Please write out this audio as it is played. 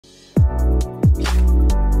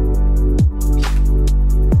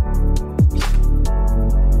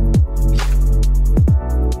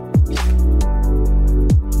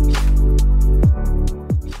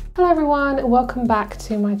everyone, welcome back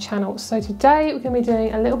to my channel. So today we're going to be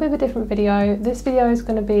doing a little bit of a different video. This video is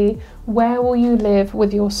going to be where will you live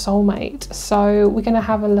with your soulmate. So we're going to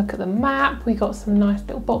have a look at the map. We got some nice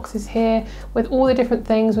little boxes here with all the different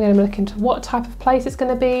things. We're going to look into what type of place it's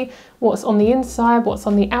going to be, what's on the inside, what's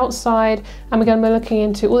on the outside, and we're going to be looking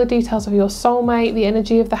into all the details of your soulmate, the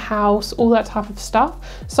energy of the house, all that type of stuff.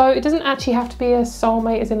 So it doesn't actually have to be a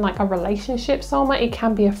soulmate as in like a relationship soulmate. It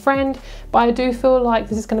can be a friend, but I do feel like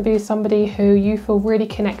this is going to be somebody who you feel really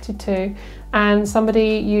connected to and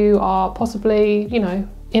somebody you are possibly, you know,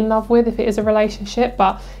 in love with if it is a relationship.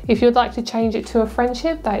 But if you'd like to change it to a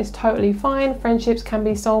friendship, that is totally fine. Friendships can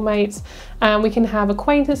be soulmates, and we can have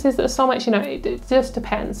acquaintances that are soulmates, you know, it just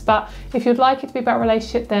depends. But if you'd like it to be about a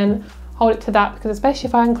relationship, then hold it to that, because especially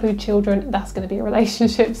if I include children, that's going to be a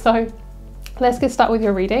relationship. So let's get started with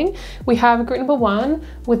your reading. We have group number 1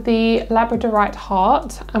 with the Labradorite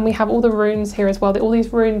heart, and we have all the runes here as well. All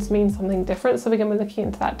these runes mean something different, so we're going to be looking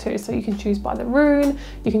into that too. So you can choose by the rune,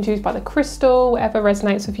 you can choose by the crystal, whatever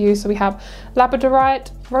resonates with you. So we have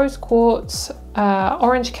Labradorite, rose quartz,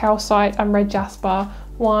 orange calcite, and red jasper.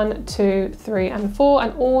 1, 2, 3, and 4,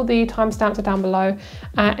 and all the timestamps are down below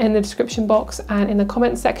in the description box and in the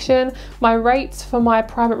comment section. My rates for my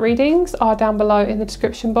private readings are down below in the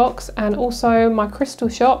description box, and also my crystal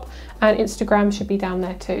shop and Instagram should be down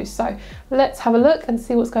there too. So let's have a look and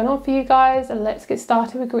see what's going on for you guys, and let's get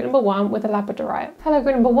started with group number 1 with the Labradorite. Hello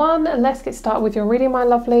group number 1, and let's get started with your reading, my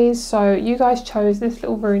lovelies. So you guys chose this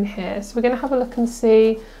little rune here, so we're going to have a look and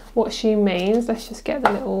see what she means. Let's just get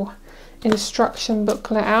the little instruction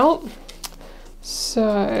booklet out. So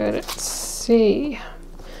let's see.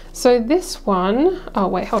 So this one, oh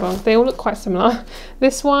wait, hold on, they all look quite similar.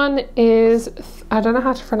 This one is, I don't know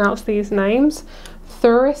how to pronounce these names,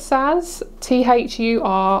 Thurisaz,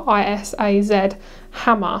 Thurisaz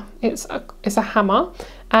hammer. It's a hammer,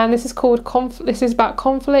 and this is called this is about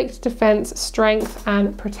conflict, defense, strength,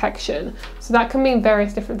 and protection. So that can mean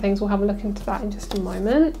various different things. We'll have a look into that in just a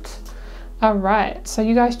moment. All right, so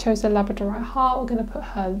you guys chose the Labradorite heart. We're going to put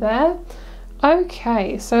her there.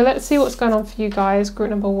 Okay, so let's see what's going on for you guys. Group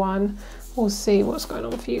number 1, we'll see what's going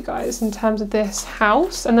on for you guys in terms of this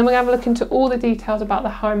house, and then we're going to have a look into all the details about the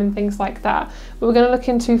home and things like that. But we're going to look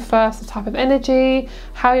into first the type of energy,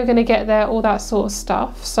 how you're going to get there, all that sort of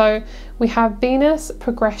stuff. So we have Venus,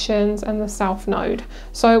 progressions, and the South Node.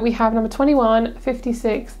 So we have number 21,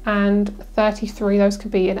 56, and 33. Those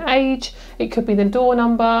could be an age, it could be the door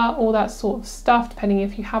number, all that sort of stuff, depending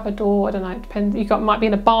if you have a door, I don't know, it depends. You might be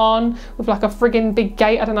in a barn with like a friggin' big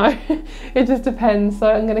gate, I don't know. It just depends. So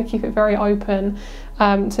I'm going to keep it very open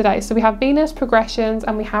today. So we have Venus, progressions,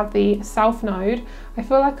 and we have the South Node. I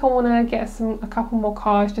feel like I want to get a couple more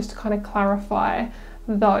cards just to kind of clarify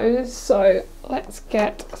those. So let's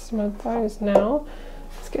get some of those now.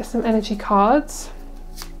 Let's get some energy cards.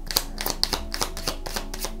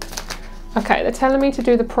 Okay, they're telling me to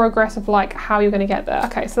do the progress of like how you're going to get there.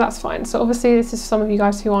 Okay, so that's fine. So obviously this is some of you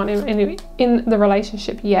guys who aren't in the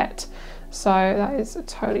relationship yet, so that is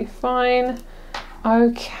totally fine.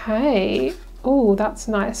 Okay. Oh, that's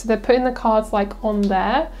nice. So they're putting the cards like on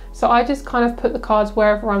there. So I just kind of put the cards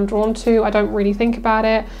wherever I'm drawn to. I don't really think about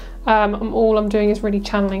it. All I'm doing is really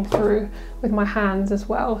channeling through with my hands as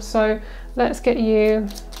well. So let's get you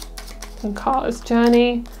some cards.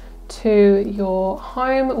 Journey to your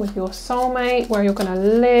home with your soulmate, where you're going to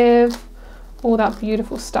live, all that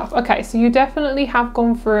beautiful stuff. Okay, so you definitely have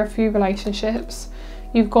gone through a few relationships.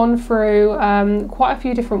 You've gone through quite a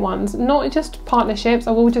few different ones, not just partnerships.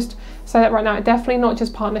 I will just say that right now, definitely not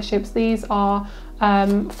just partnerships. These are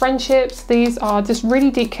friendships. These are just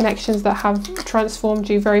really deep connections that have transformed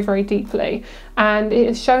you very, very deeply. And it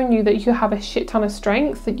has shown you that you have a shit ton of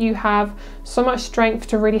strength, that you have so much strength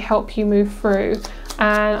to really help you move through.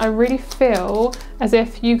 And I really feel as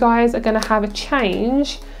if you guys are going to have a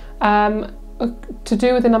change to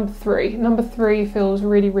do with the number 3. Number 3 feels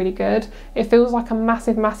really, really good. It feels like a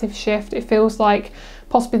massive, massive shift. It feels like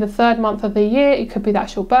possibly the 3rd month of the year. It could be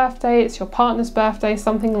that's your birthday, it's your partner's birthday,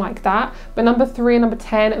 something like that. But number 3 and number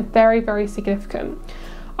 10 are very, very significant.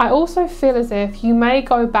 I also feel as if you may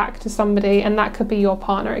go back to somebody, and that could be your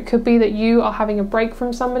partner. It could be that you are having a break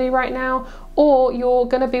from somebody right now, or you're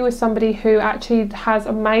going to be with somebody who actually has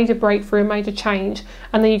a major breakthrough, a major change,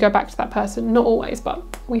 and then you go back to that person. Not always, but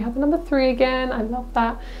we have the number 3 again. I love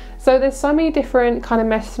that. So there's so many different kind of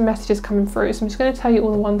messages coming through. So I'm just going to tell you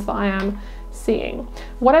all the ones that I am seeing.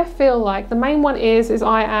 What I feel like the main one is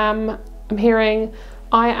I'm hearing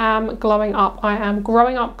I am glowing up, I am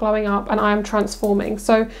growing up, glowing up, and I am transforming.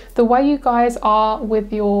 So the way you guys are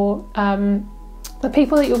with your the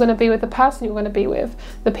people that you're going to be with, the person you're going to be with,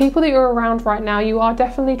 the people that you're around right now, you are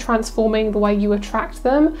definitely transforming the way you attract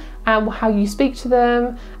them and how you speak to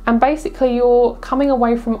them. And basically you're coming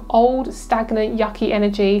away from old, stagnant, yucky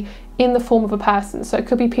energy in the form of a person. So it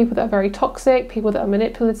could be people that are very toxic, people that are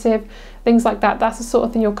manipulative, things like that. That's the sort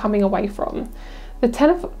of thing you're coming away from. The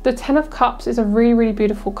Ten of Cups is a really, really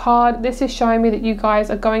beautiful card. This is showing me that you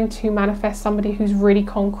guys are going to manifest somebody who's really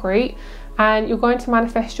concrete, and you're going to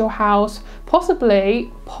manifest your house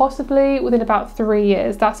possibly within about 3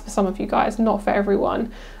 years. That's for some of you guys, not for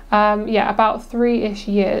everyone. Yeah, about 3-ish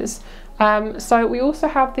years. So we also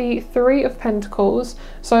have the Three of Pentacles.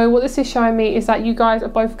 So what this is showing me is that you guys are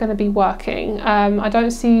both going to be working. I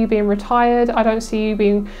don't see you being retired. I don't see you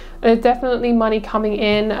being, there's definitely money coming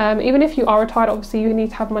in. Even if you are retired, obviously you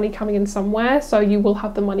need to have money coming in somewhere, so you will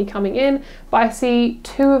have the money coming in. But I see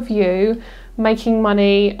two of you making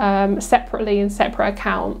money separately in separate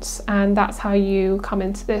accounts, and that's how you come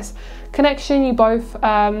into this connection. You both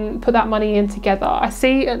put that money in together. I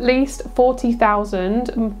see at least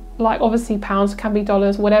 40,000, like obviously pounds, can be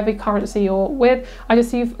dollars, whatever currency you're with. I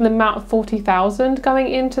just see the amount of 40,000 going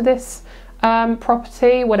into this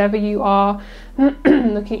property, whatever you are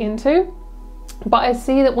looking into. But I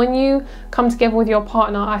see that when you come together with your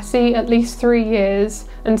partner, I see at least 3 years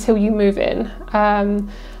until you move in.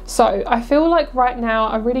 So I feel like right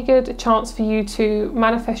now a really good chance for you to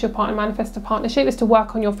manifest your partner, manifest a partnership, is to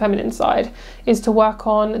work on your feminine side, is to work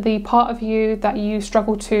on the part of you that you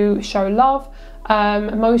struggle to show love,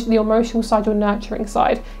 the emotional side, your nurturing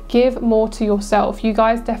side. Give more to yourself. You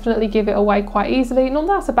guys definitely give it away quite easily. Not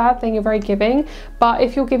that that's a bad thing, you're very giving, but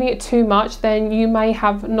if you're giving it too much, then you may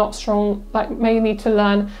have not strong, like may need to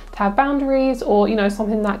learn to have boundaries, or you know,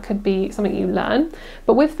 something that could be something you learn.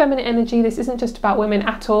 But with feminine energy, this isn't just about women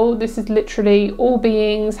at all. This is literally all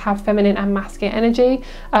beings have feminine and masculine energy,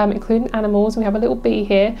 including animals. We have a little bee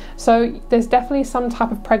here, so there's definitely some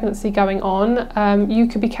type of pregnancy going on. You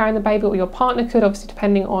could be carrying the baby, or your partner could, obviously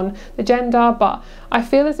depending on the gender, but I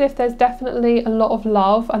feel as if there's definitely a lot of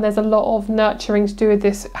love and there's a lot of nurturing to do with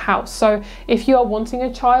this house. So if you are wanting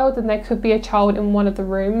a child, then there could be a child in one of the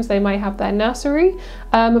rooms. They may have their nursery,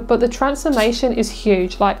 but the transformation is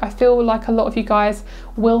huge. Like I feel like a lot of you guys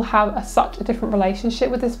will have such a different relationship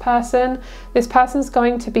with this person. This person's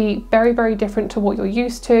going to be very, very different to what you're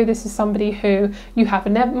used to. This is somebody who you have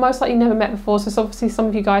most likely never met before. So obviously some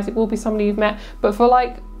of you guys, it will be somebody you've met, but for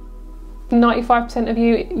like 95% of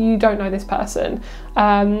you, you don't know this person,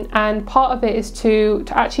 and part of it is to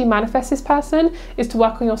actually manifest this person is to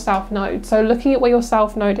work on your self node. So looking at where your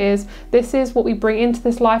self node is, this is what we bring into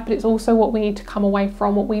this life, but it's also what we need to come away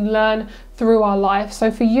from, what we learn through our life.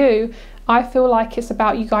 So for you, I feel like it's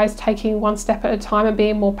about you guys taking one step at a time and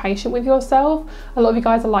being more patient with yourself. A lot of you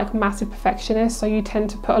guys are like massive perfectionists, so you tend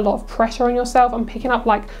to put a lot of pressure on yourself. I'm picking up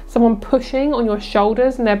like someone pushing on your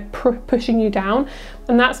shoulders, and they're pushing you down,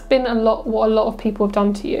 and that's been what a lot of people have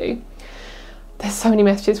done to you. There's so many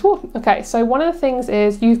messages. Whoa. Okay, so one of the things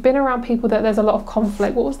is you've been around people that there's a lot of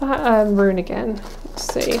conflict. What was that rune again?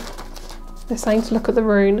 Let's see. They're saying to look at the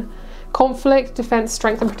rune. Conflict, defense,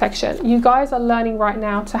 strength and protection. You guys are learning right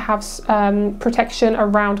now to have protection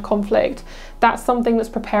around conflict. That's something that's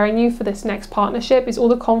preparing you for this next partnership, is all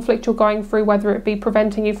the conflict you're going through, whether it be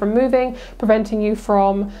preventing you from moving, preventing you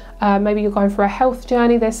from, maybe you're going through a health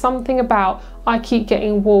journey. There's something about, I keep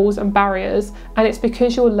getting walls and barriers, and it's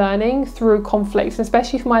because you're learning through conflicts, and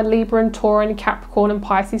especially for my Libra and Taurus, Capricorn and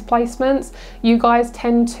Pisces placements, you guys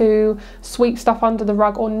tend to sweep stuff under the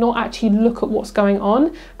rug or not actually look at what's going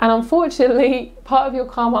on. And unfortunately, part of your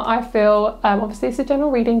karma, I feel, obviously it's a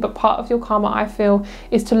general reading, but part of your karma, I feel,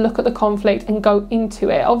 is to look at the conflict and go into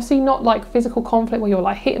it. Obviously not like physical conflict where you're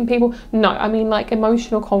like hitting people. No, I mean like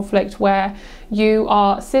emotional conflict where you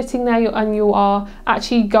are sitting there and you are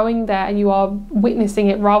actually going there and you are witnessing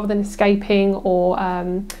it rather than escaping or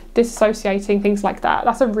disassociating, things like that.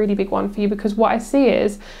 That's a really big one for you, because what I see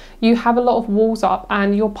is you have a lot of walls up,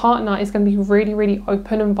 and your partner is going to be really, really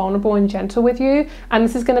open and vulnerable and gentle with you. And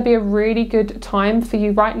this is going to be a really good time for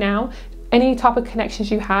you right now. Any type of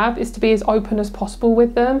connections you have is to be as open as possible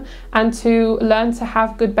with them, and to learn to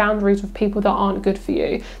have good boundaries with people that aren't good for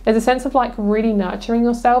you. There's a sense of like really nurturing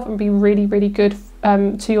yourself and be really, really good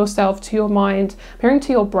to yourself, to your mind, appearing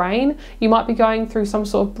to your brain. You might be going through some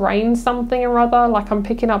sort of brain something or other. Like I'm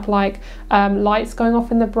picking up like lights going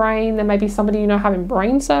off in the brain. There may be somebody you know having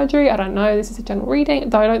brain surgery. I don't know. This is a general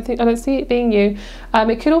reading, though I don't see it being you.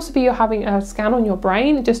 It could also be you're having a scan on your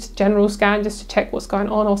brain, just a general scan, just to check what's going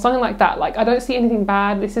on or something like that. Like I don't see anything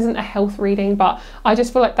bad. This isn't a health reading, but I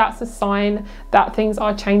just feel like that's a sign that things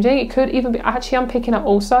are changing. It could even be, actually I'm picking up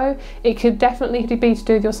also, it could definitely be to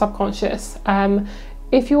do with your subconscious.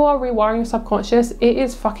 if you are rewiring your subconscious, it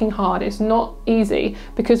is fucking hard. It's not easy,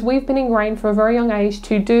 because we've been ingrained from a very young age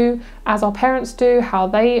to do as our parents do, how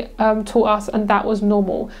they taught us, and that was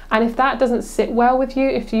normal. And if that doesn't sit well with you,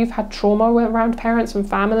 if you've had trauma around parents and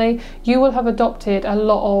family, you will have adopted a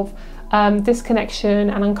lot of disconnection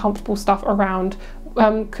and uncomfortable stuff around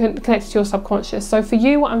connected to your subconscious. So for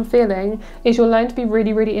you, what I'm feeling is you're learning to be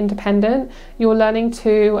really, really independent. You're learning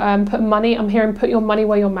to put money, I'm hearing put your money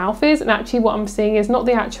where your mouth is, and actually what I'm seeing is not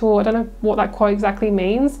the actual, I don't know what that quote exactly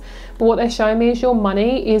means, but what they're showing me is your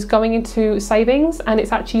money is going into savings, and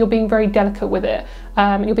it's actually, you're being very delicate with it.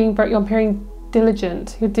 I'm hearing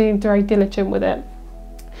diligent, you're being very diligent with it.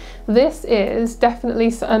 This is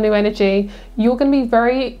definitely a new energy. You're going to be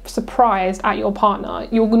very surprised at your partner.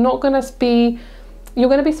 You're going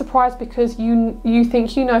to be surprised because you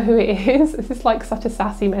think you know who it is. This is like such a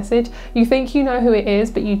sassy message. You think you know who it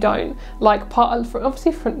is, but you don't. Like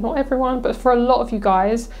obviously for not everyone, but for a lot of you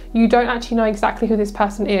guys, you don't actually know exactly who this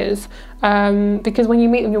person is. Because when you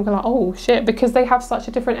meet them, you're going to like, oh shit, because they have such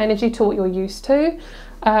a different energy to what you're used to.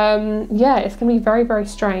 Yeah, it's going to be very, very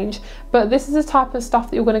strange. But this is the type of stuff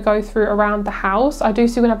that you're going to go through around the house. I do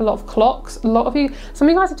see you're going to have a lot of clocks. Some of you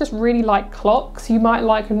guys are just really like clocks. You might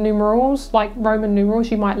like numerals, like Roman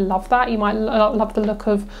numerals. You might love that. You might love the look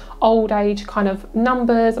of old age kind of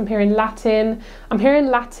numbers. I'm hearing Latin. I'm hearing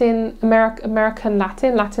Latin America.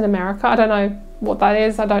 I don't know what that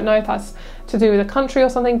is. I don't know if that's to do with a country or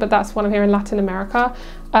something, but that's what I'm hearing, Latin America.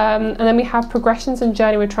 And then we have progressions and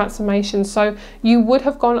journey with transformation. So you would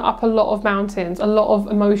have gone up a lot of mountains, a lot of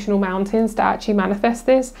emotional mountains to actually manifest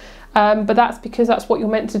this. But that's because that's what you're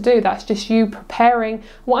meant to do. That's just you preparing.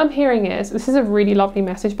 What I'm hearing is, this is a really lovely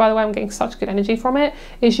message, by the way, I'm getting such good energy from it,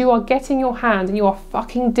 is you are getting your hand and you are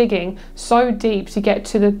fucking digging so deep to get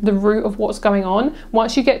to the root of what's going on.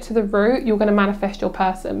 Once you get to the root, you're going to manifest your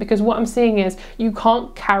person, because what I'm seeing is you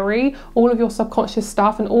can't carry all of your subconscious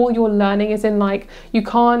stuff, and all your learning is in, like, you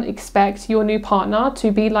can't expect your new partner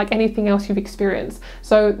to be like anything else you've experienced.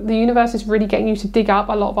 So the universe is really getting you to dig up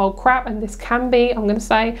a lot of old crap, and this can be, I'm going to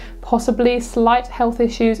say, possibly slight health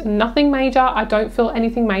issues, nothing major. I don't feel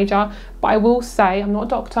anything major, but I will say, I'm not a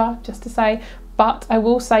doctor, just to say, but I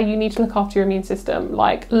will say you need to look after your immune system,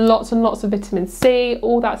 like lots and lots of vitamin C,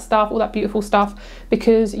 all that stuff, all that beautiful stuff,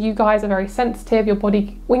 because you guys are very sensitive. Your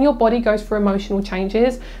body, when your body goes through emotional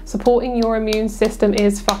changes, supporting your immune system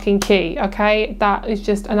is fucking key, okay? That is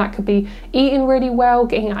just, and that could be eating really well,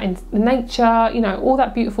 getting out in nature, you know, all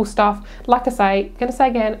that beautiful stuff. Like I say, I'm gonna say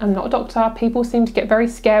again, I'm not a doctor. People seem to get very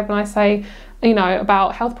scared when I say, you know,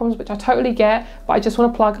 about health problems, which I totally get, but I just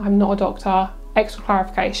want to plug, I'm not a doctor. Extra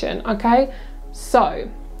clarification, okay? So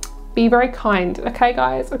be very kind, okay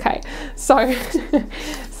guys? Okay, so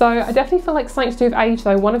so I definitely feel like something to do with age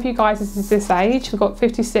though. One of you guys is this age. We've got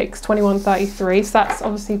 56, 21, 33, so that's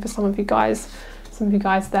obviously for some of you guys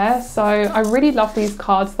there. So I really love these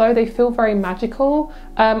cards though. They feel very magical.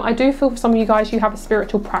 I do feel for some of you guys you have a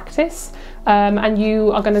spiritual practice, and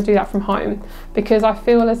you are going to do that from home, because I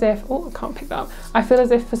feel as if, oh, I can't pick that up. I feel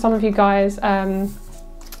as if for some of you guys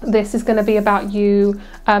this is going to be about you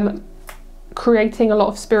creating a lot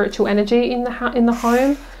of spiritual energy in the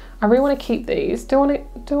home. I really want to keep these.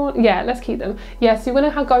 Yeah, let's keep them. Yeah, so you're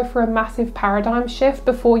going to go for a massive paradigm shift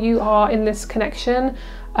before you are in this connection.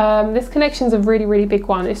 This connection is a really, really big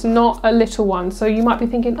one. It's not a little one. So you might be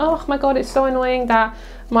thinking, oh my God, it's so annoying that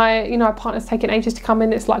my partner's taking ages to come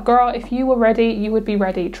in. It's like, girl, if you were ready, you would be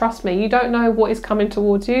ready. Trust me, you don't know what is coming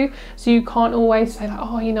towards you. So you can't always say like,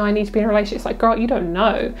 oh, I need to be in a relationship. It's like, girl, you don't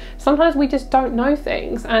know. Sometimes we just don't know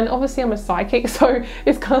things. And obviously I'm a psychic, so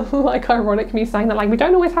it's kind of like ironic me saying that, like, we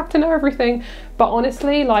don't always have to know everything. But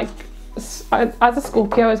honestly, like, as a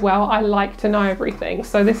Scorpio as well, I like to know everything.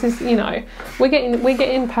 So this is, we're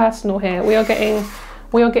getting personal here. We are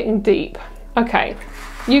getting deep. Okay,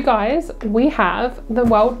 you guys, we have the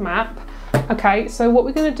world map. Okay, so what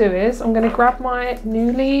we're going to do is I'm going to grab my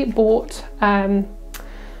newly bought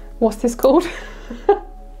what's this called?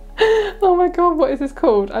 Oh my God, what is this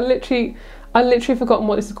called? I literally forgotten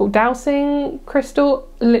what this is called. Dowsing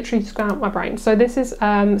crystal, literally just gone out my brain. So this is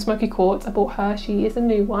smoky quartz. I bought her, she is a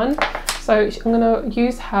new one. So I'm gonna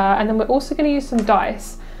use her, and then we're also gonna use some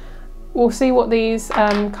dice. We'll see what these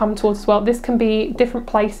come towards as well. This can be different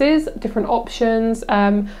places, different options,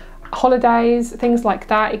 holidays, things like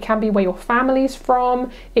that. It can be where your family's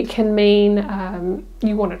from. It can mean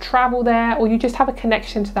you want to travel there, or you just have a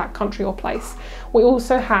connection to that country or place. We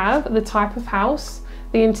also have the type of house,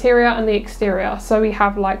 the interior and the exterior. So we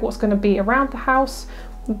have like what's going to be around the house,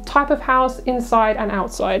 type of house, inside and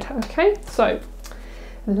outside. Okay, so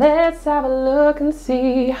Let's have a look and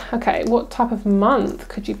see. Okay, what type of month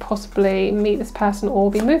could you possibly meet this person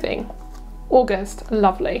or be moving? August,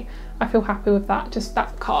 lovely. I feel happy with that, just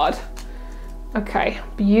that card. Okay,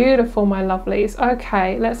 beautiful, my lovelies.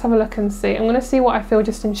 Okay, let's have a look and see. I'm gonna see what I feel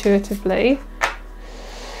just intuitively.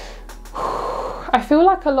 I feel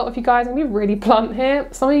like a lot of you guys, I'm gonna be really blunt here.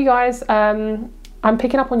 Some of you guys, I'm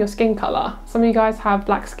picking up on your skin color. Some of you guys have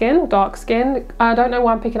black skin or dark skin. I don't know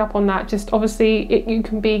why I'm picking up on that. Just obviously you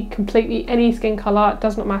can be completely any skin color, it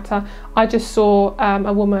does not matter. I just saw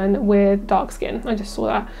a woman with dark skin. I just saw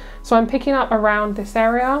that. So I'm picking up around this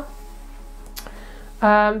area.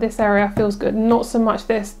 This area feels good, not so much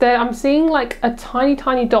this. There, I'm seeing like a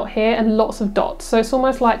tiny dot here and lots of dots. So it's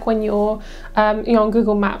almost like when you're on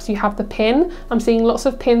Google Maps, you have the pin. I'm seeing lots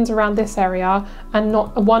of pins around this area and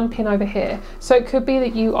not one pin over here. So it could be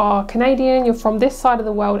that you are Canadian, you're from this side of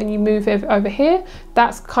the world and you move over here.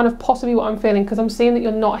 That's kind of possibly what I'm feeling, because I'm seeing that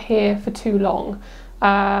you're not here for too long.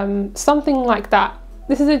 Something like that.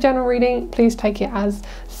 This is a general reading, please take it as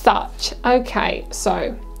such. Okay,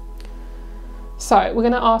 so we're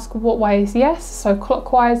going to ask what way is yes. So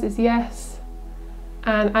clockwise is yes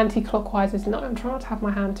and anti-clockwise is no. I'm trying not to have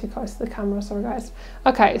my hand too close to the camera, sorry guys.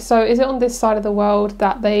 Okay, so is it on this side of the world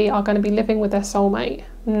that they are going to be living with their soulmate?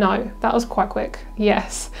 No, that was quite quick.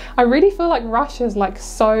 Yes. I really feel like Russia's like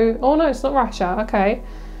so... Oh no, it's not Russia. Okay.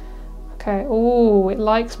 Okay. Oh, it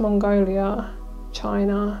likes Mongolia,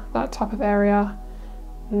 China, that type of area.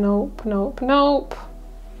 Nope, nope, nope.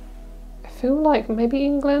 I feel like maybe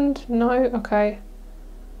England. No. Okay.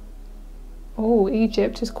 Oh,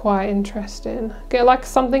 Egypt is quite interesting. Get like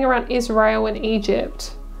something around Israel and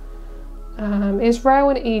Egypt. Israel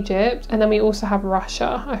and Egypt, and then we also have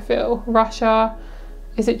Russia. I feel Russia.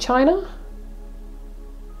 Is it China?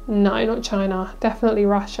 No, not China. Definitely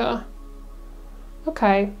Russia.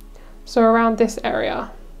 Okay, so around this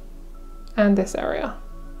area and this area.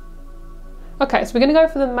 Okay, so we're going to go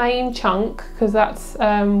for the main chunk because that's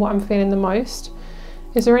what I'm feeling the most.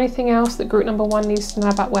 Is there anything else that group number one needs to know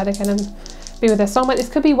about where they're going to be with their soulmate? This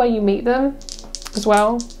could be where you meet them as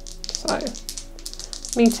well. So,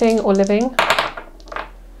 meeting or living.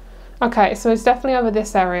 Okay, so it's definitely over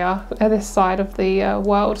this area, this side of the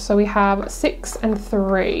world. So we have 6 and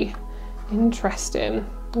 3. Interesting.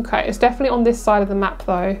 Okay, it's definitely on this side of the map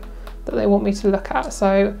though that they want me to look at.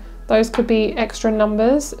 So those could be extra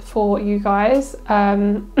numbers for you guys.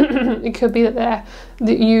 It could be that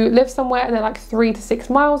you live somewhere and they're like 3 to 6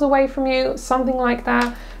 miles away from you, something like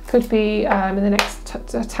that. Could be in the next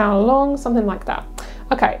town along, something like that.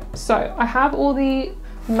 Okay, so I have all the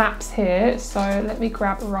maps here, so let me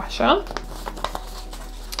grab Russia.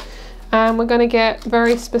 And we're going to get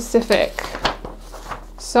very specific.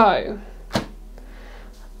 So,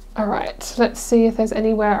 all right, let's see if there's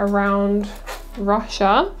anywhere around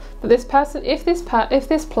Russia. But this person, if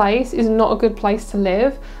this place is not a good place to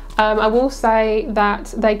live, I will say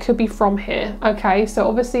that they could be from here. Okay, so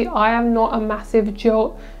obviously I am not a massive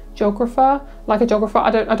geographer. I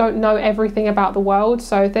don't know everything about the world.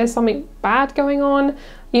 So if there's something bad going on,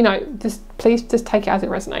 you know, please just take it as it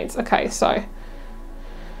resonates. Okay, so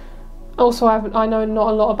also I know not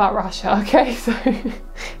a lot about Russia. Okay, so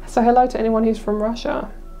hello to anyone who's from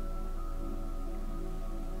Russia.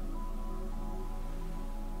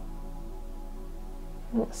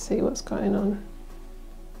 Let's see what's going on.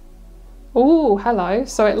 Oh, hello.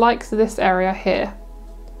 So it likes this area here.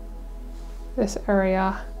 This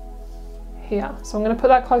area here. So I'm going to put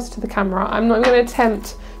that closer to the camera. I'm not going to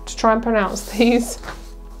attempt to try and pronounce these.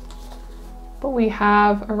 But we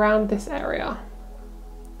have around this area.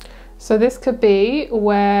 So this could be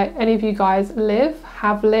where any of you guys live,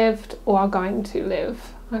 have lived, or are going to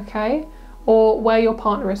live. Okay? Or where your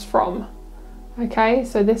partner is from. Okay?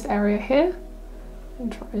 So this area here.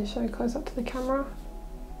 And try and show close up to the camera.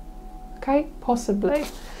 Okay, possibly.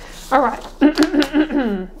 All right.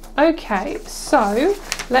 Okay, so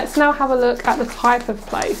let's now have a look at the type of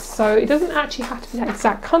place. So it doesn't actually have to be that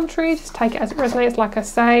exact country, just take it as it resonates, like I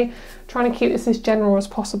say, trying to keep this as general as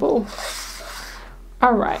possible.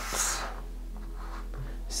 All right.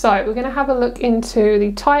 So we're going to have a look into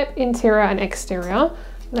the type, interior and exterior.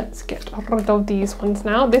 Let's get rid of these ones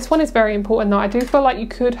now. This one is very important though. I do feel like you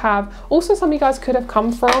could have, also some of you guys could have come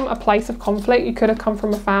from a place of conflict. You could have come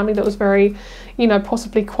from a family that was very, you know,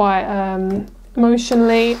 possibly quite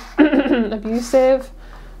emotionally abusive.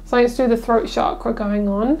 Something to do with the throat chakra going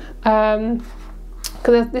on.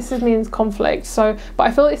 Because this means conflict. So, but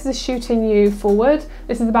I feel like this is shooting you forward.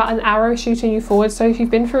 This is about an arrow shooting you forward. So if you've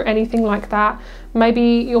been through anything like that, maybe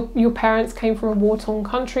your parents came from a war-torn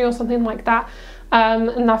country or something like that.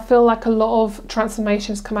 And I feel like a lot of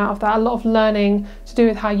transformations come out of that, a lot of learning to do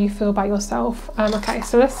with how you feel about yourself. Okay,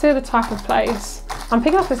 so let's see the type of place. I'm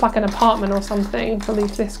picking up it's like an apartment or something for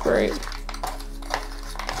this group.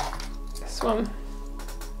 This one.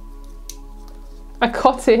 A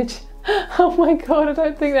cottage. Oh my god, I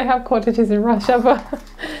don't think they have cottages in Russia, but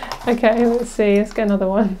okay, let's see, let's get another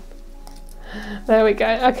one. There we go.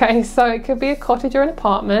 Okay, so it could be a cottage or an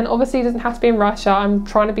apartment. Obviously it doesn't have to be in Russia. I'm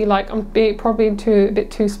trying to be like, probably a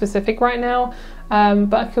bit too specific right now,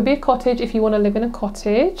 but it could be a cottage if you want to live in a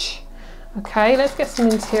cottage. Okay, let's get some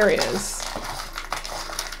interiors.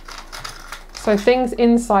 So things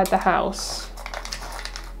inside the house.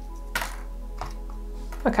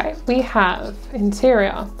 Okay, we have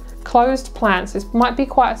interior, closed plan. So this might be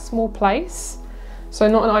quite a small place, so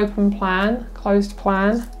not an open plan, closed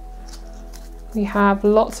plan. We have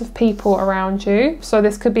lots of people around you. So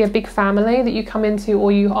this could be a big family that you come into,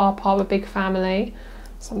 or you are part of a big family,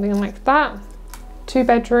 something like that. 2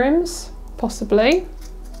 bedrooms, possibly.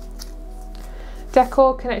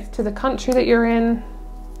 Decor connected to the country that you're in,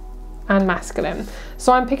 and masculine.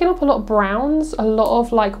 So I'm picking up a lot of browns, a lot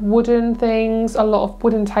of like wooden things, a lot of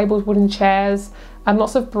wooden tables, wooden chairs, and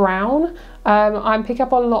lots of brown. I'm picking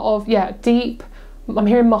up a lot of, yeah, deep, I'm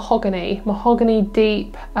hearing mahogany,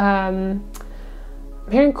 deep, I'm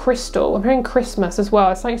hearing crystal, I'm hearing Christmas as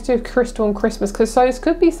well. It's something to do with crystal and Christmas, because so this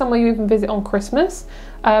could be somewhere you even visit on Christmas,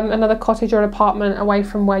 another cottage or an apartment away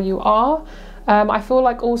from where you are. I feel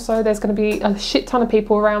like also there's going to be a shit ton of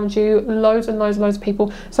people around you, loads and loads and loads of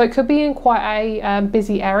people. So it could be in quite a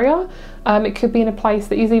busy area. It could be in a place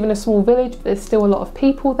that is even a small village, but there's still a lot of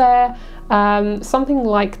people there. Something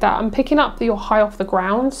like that. I'm picking up that you're high off the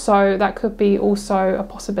ground, so that could be also a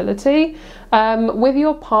possibility. With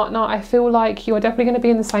your partner, I feel like you're definitely going to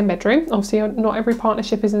be in the same bedroom. Obviously, not every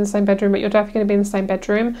partnership is in the same bedroom, but you're definitely going to be in the same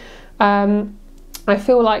bedroom. I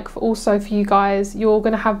feel like also for you guys, you're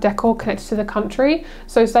going to have decor connected to the country.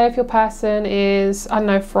 So say if your person is, I don't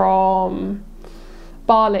know, from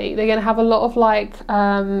Bali, they're going to have a lot of like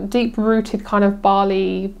deep rooted kind of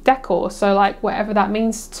Bali decor. So like whatever that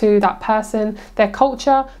means to that person, their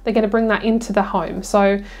culture, they're going to bring that into the home.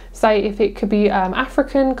 So say if it could be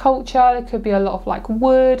African culture, there could be a lot of like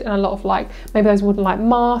wood and a lot of like maybe those wooden like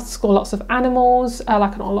masks, or lots of animals,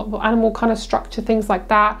 like a lot of animal kind of structure, things like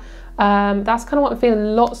that. That's kind of what I'm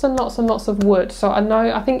feeling, lots and lots and lots of wood. So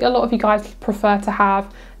I think a lot of you guys prefer to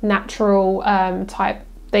have natural type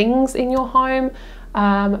things in your home.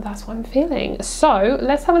 That's what I'm feeling. So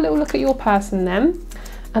let's have a little look at your person then,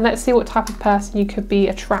 and let's see what type of person you could be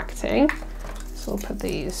attracting. So we'll put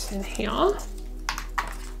these in here.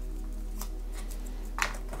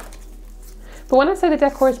 But when I say the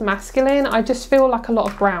decor is masculine, I just feel like a lot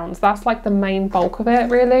of browns. That's like the main bulk of it,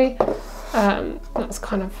 really. That's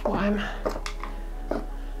kind of what I'm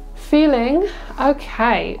feeling.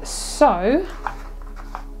 Okay, so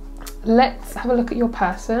let's have a look at your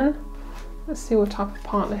person. Let's see what type of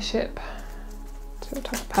partnership, see what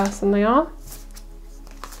type of person they are.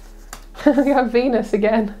 We have Venus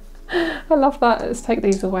again. I love that. Let's take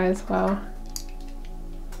these away as well.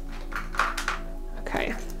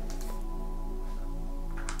 Okay.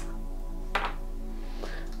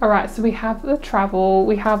 All right, so we have the travel.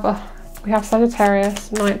 We have Sagittarius,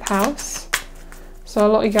 9th house. So a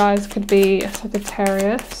lot of you guys could be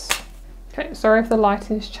Sagittarius. Okay, sorry if the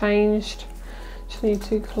lighting's changed. Just need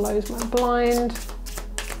to close my blind.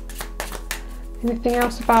 Anything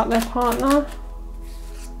else about their partner?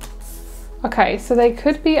 Okay, so they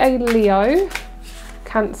could be a Leo,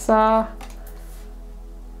 Cancer.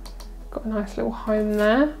 Got a nice little home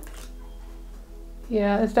there.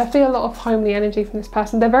 Yeah, there's definitely a lot of homely energy from this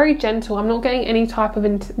person. They're very gentle. I'm not getting any type of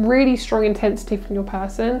really strong intensity from your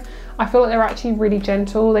person. I feel like they're actually really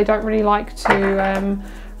gentle. They don't really like to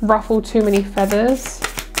ruffle too many feathers.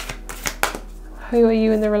 Who are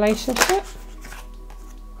you in the relationship?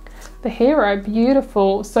 The hero,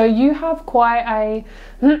 beautiful. So you have quite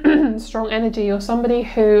a strong energy. You're somebody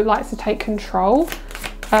who likes to take control.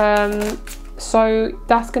 So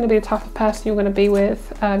that's going to be the type of person you're going to be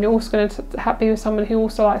with. You're also going to be with someone who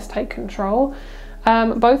also likes to take control.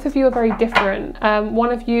 Both of you are very different.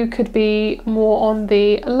 One of you could be more on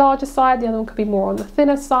the larger side, the other one could be more on the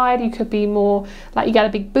thinner side. You could be more like you got a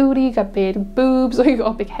big booty, you got big boobs, or you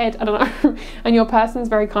got a big head, I don't know. And your person's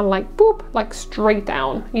very kind of like boop, like straight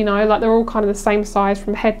down, you know, like they're all kind of the same size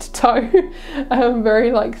from head to toe.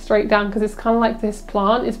 Very like straight down, because it's kind of like this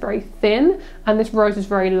plant is very thin and this rose is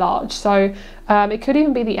very large. So it could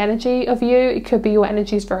even be the energy of you. It could be your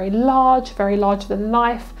energy is very larger than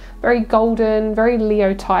life. very golden, very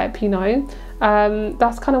Leo type, you know.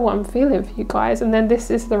 That's kind of what I'm feeling for you guys. And then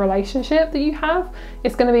this is the relationship that you have.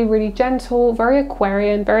 It's going to be really gentle, very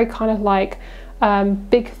Aquarian, very kind of like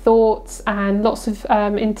big thoughts and lots of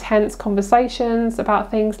intense conversations about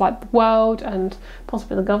things like the world and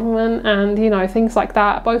possibly the government and, you know, things like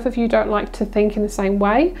that. Both of you don't like to think in the same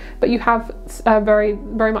way, but you have very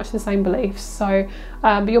much the same beliefs. So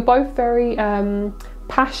but you're both very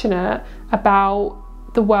passionate about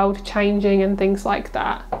the world changing and things like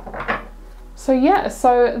that. So yeah,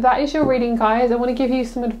 so that is your reading, guys. I want to give you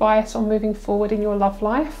some advice on moving forward in your love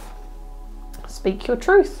life. Speak your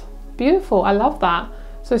truth. Beautiful, I love that.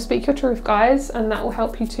 So speak your truth, guys, and that will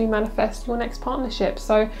help you to manifest your next partnership.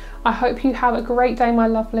 So I hope you have a great day, my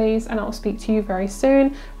lovelies, and I'll speak to you very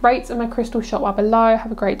soon. Rates in my crystal shop are below.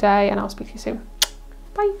 Have a great day, and I'll speak to you soon.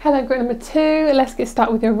 Bye. Hello, group number 2. Let's get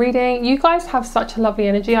started with your reading. You guys have such a lovely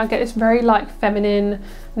energy. I get this very like feminine,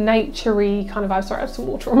 naturey kind of vibe. Sorry, I have some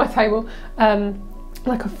water on my table.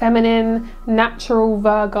 Like a feminine, natural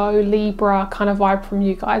Virgo, Libra kind of vibe from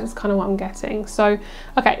you guys. It's kind of what I'm getting. So,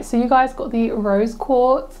 okay, so you guys got the rose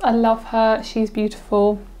quartz. I love her. She's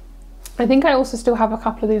beautiful. I think I also still have a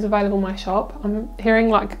couple of these available in my shop. I'm hearing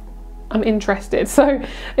like I'm interested. So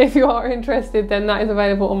if you are interested, then that is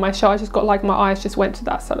available on my shop. I just got like my eyes just went to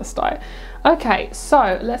that celestite. Okay,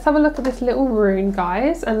 so let's have a look at this little rune,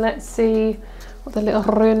 guys, and let's see what the little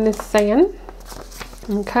rune is saying.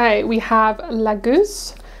 Okay, we have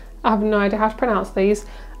Laguz. I have no idea how to pronounce these.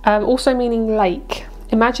 Also meaning lake.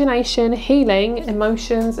 Imagination, healing,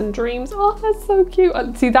 emotions and dreams. Oh, that's so cute.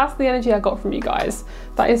 See, that's the energy I got from you guys.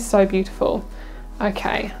 That is so beautiful.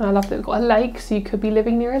 Okay, I love that we've got a lake, so you could be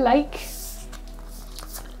living near a lake.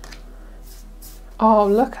 Oh,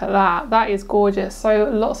 look at that. That is gorgeous. So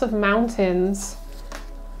lots of mountains.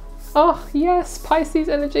 Oh yes, Pisces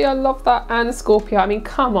energy, I love that. And Scorpio, I mean,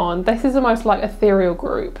 come on, this is the most like ethereal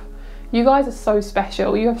group. You guys are so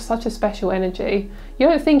special. You have such a special energy. You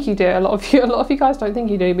don't think you do. A lot of you guys don't think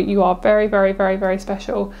you do, but you are very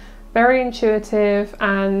special, very intuitive,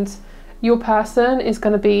 and your person is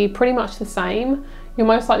going to be pretty much the same. You're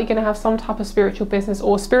most likely going to have some type of spiritual business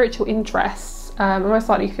or spiritual interests. Most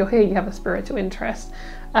likely if you're here, you have a spiritual interest.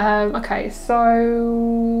 Okay,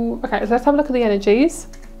 so let's have a look at the energies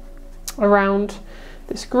around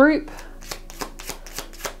this group,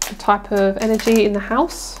 the type of energy in the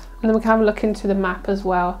house, and then we can have a look into the map as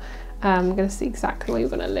well. I'm going to see exactly where you're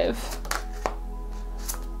going to live.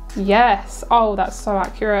 Yes, oh, that's so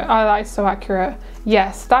accurate. Oh, that is so accurate.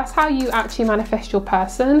 Yes, that's how you actually manifest your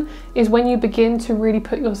person, is when you begin to really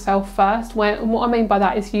put yourself first. And what I mean by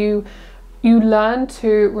that is you learn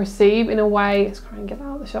to receive in a way, let's try and get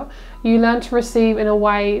out of the shot. You learn to receive in a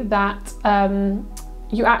way that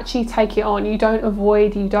you actually take it on. You don't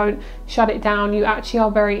avoid, you don't shut it down. You actually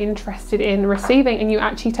are very interested in receiving and you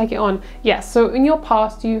actually take it on. Yes, so in your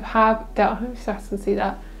past you have dealt, I hope you guys can see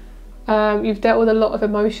that. You've dealt with a lot of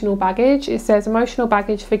emotional baggage. It says emotional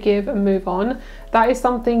baggage, forgive and move on. That is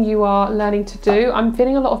something you are learning to do. I'm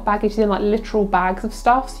feeling a lot of baggage in like literal bags of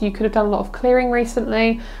stuff. So you could have done a lot of clearing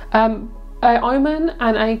recently. An omen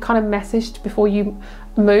and a kind of message before you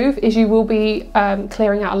move is you will be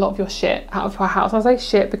clearing out a lot of your shit out of your house. I say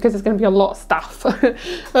shit because there's going to be a lot of stuff.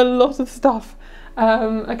 A lot of stuff.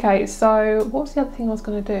 Okay, so what was the other thing I was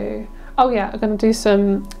going to do? Oh yeah, I'm going to do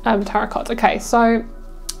some tarot cards. Okay, so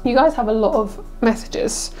you guys have a lot of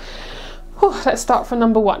messages. Let's start from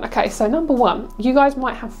number 1. Okay, so number 1, you guys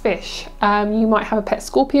might have fish. You might have a pet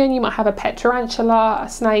scorpion, you might have a pet tarantula,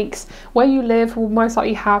 snakes. Where you live will most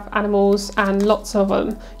likely have animals and lots of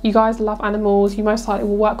them. You guys love animals. You most likely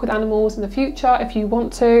will work with animals in the future if you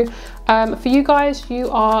want to. For you guys, you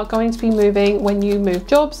are going to be moving when you move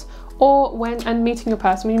jobs, or and meeting your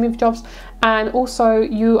person when you move jobs, and also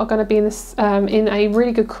you are going to be in this in a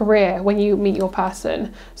really good career when you meet your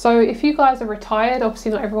person. So if you guys are retired, obviously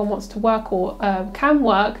not everyone wants to work or can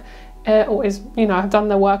work, or is, you know, have done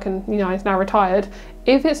their work and, you know, is now retired.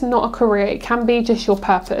 If it's not a career, it can be just your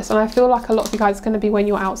purpose. And I feel like a lot of you guys, it's going to be when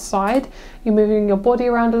you're outside, you're moving your body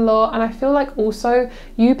around a lot. And I feel like also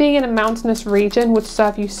you being in a mountainous region would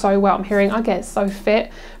serve you so well. I'm hearing I get so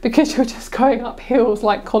fit because you're just going up hills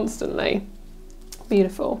like constantly.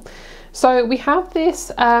 Beautiful. So we have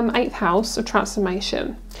this 8th house of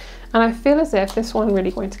transformation. And I feel as if this one really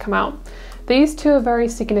going to come out. These two are very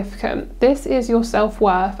significant. This is your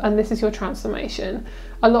self-worth and this is your transformation.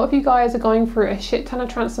 A lot of you guys are going through a shit ton of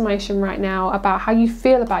transformation right now about how you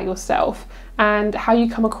feel about yourself and how you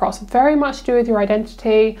come across. Very much to do with your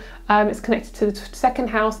identity. It's connected to the 2nd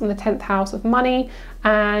house and the 10th house of money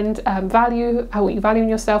and what you value in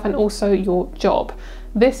yourself, and also your job.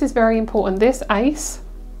 This is very important. This ace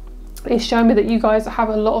is showing me that you guys have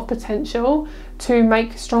a lot of potential to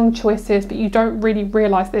make strong choices, but you don't really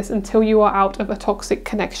realize this until you are out of a toxic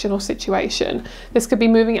connection or situation. This could be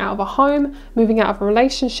moving out of a home, moving out of a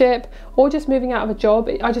relationship, or just moving out of a job.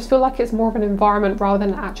 I just feel like it's more of an environment rather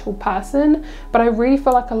than an actual person. But I really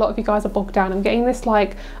feel like a lot of you guys are bogged down. I'm getting this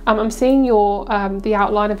like, I'm seeing your the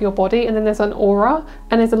outline of your body, and then there's an aura,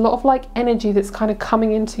 and there's a lot of like energy that's kind of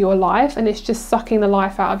coming into your life, and it's just sucking the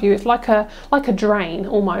life out of you. It's like a drain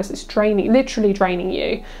almost. It's draining, literally draining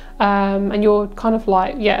you. And you're kind of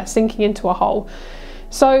like, yeah, sinking into a hole.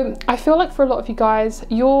 So I feel like for a lot of you guys,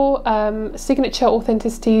 your signature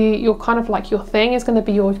authenticity, your kind of like your thing is going to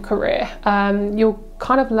be your career. You're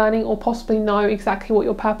kind of learning or possibly know exactly what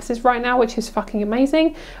your purpose is right now, which is fucking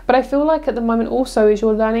amazing. But I feel like at the moment also is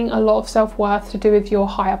you're learning a lot of self-worth to do with your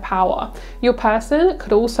higher power. Your person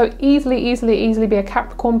could also easily be a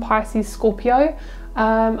Capricorn, Pisces, Scorpio.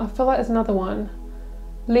 I feel like there's another one.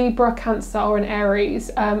 Libra, Cancer, or an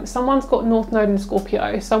Aries. Someone's got North Node in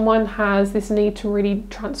Scorpio. Someone has this need to really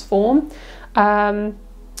transform, but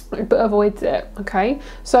avoids it. Okay,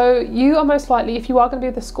 so you are most likely, if you are going to be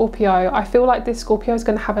with a Scorpio, I feel like this Scorpio is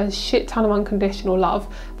going to have a shit ton of unconditional love.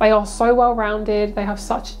 They are so well-rounded. They have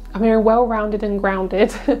such, I'm hearing well-rounded and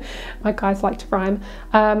grounded. My guys like to rhyme.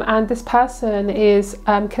 And this person is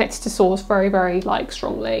connected to source very like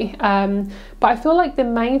strongly. But I feel like the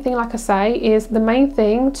main thing, like I say, is the main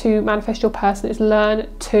thing to manifest your person is learn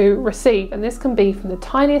to receive. And this can be from the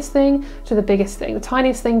tiniest thing to the biggest thing. The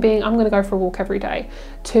tiniest thing being, I'm going to go for a walk every day,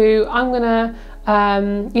 to I'm going to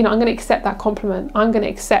I'm going to accept that compliment. I'm going to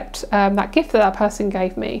accept that gift that person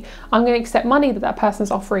gave me. I'm going to accept money that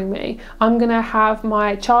person's offering me. I'm going to have I'm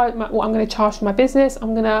going to charge for my business.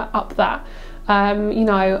 I'm going to up that.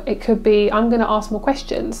 It could be, I'm going to ask more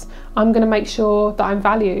questions. I'm going to make sure that I'm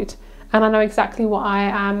valued, and I know exactly what I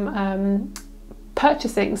am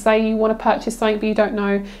purchasing. Say you want to purchase something but you don't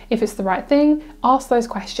know if it's the right thing, ask those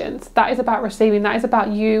questions. That is about receiving. That is about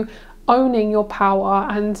you owning your power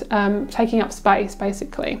and taking up space,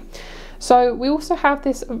 basically. So we also have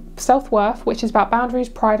this self-worth, which is about boundaries,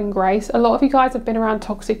 pride and grace. A lot of you guys have been around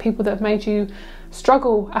toxic people that have made you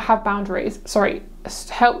struggle to have boundaries. Sorry,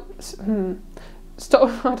 stop.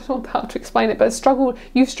 I don't know how to explain it, but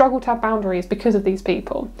you've struggled to have boundaries because of these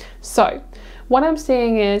people. So what I'm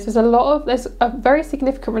seeing is there's a very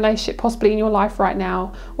significant relationship possibly in your life right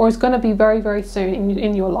now, or is going to be very soon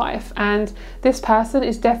in your life, and this person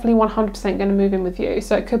is definitely 100% going to move in with you.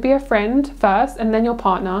 So it could be a friend first and then your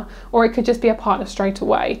partner, or it could just be a partner straight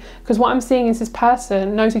away, because what I'm seeing is this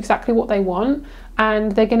person knows exactly what they want,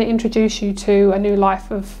 and they're going to introduce you to a new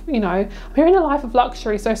life of, I'm hearing a life of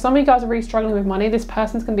luxury. So if some of you guys are really struggling with money, this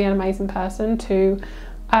person's going to be an amazing person to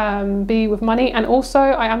be with money. And also,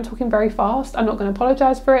 I am talking very fast. I'm not going to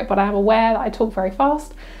apologize for it, but I am aware that I talk very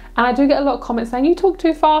fast, and I do get a lot of comments saying you talk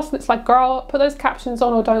too fast, and it's like, girl, put those captions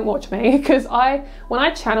on or don't watch me, because when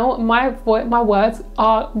I channel, my words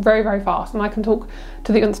are very fast, and I can talk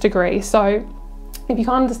to the nth degree. So if you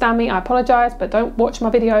can't understand me, I apologize, but don't watch my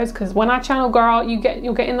videos, because when I channel, girl, you're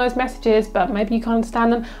getting those messages, but maybe you can't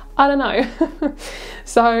understand them. I don't know.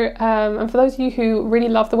 So, and for those of you who really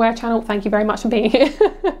love the way I channel, thank you very much for being here.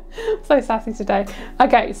 So sassy today.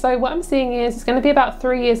 Okay, so what I'm seeing is it's going to be about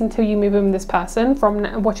 3 years until you move in with this person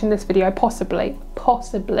from watching this video, possibly.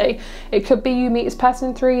 It could be you meet this person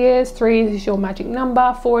in 3 years. 3 is your magic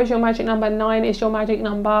number, 4 is your magic number, 9 is your magic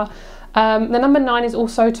number. The number 9 is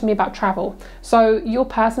also to me about travel. So your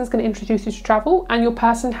person is going to introduce you to travel, and your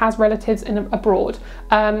person has relatives abroad,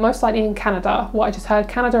 most likely in Canada. What I just heard,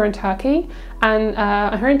 Canada and Turkey, and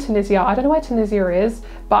I'm hearing Tunisia. I don't know where Tunisia is,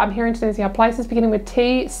 but I'm hearing Tunisia. Places beginning with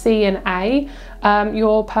T, C and A.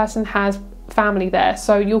 Your person has family there,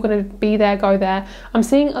 so you're going to be there, go there. I'm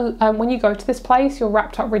seeing when you go to this place, you're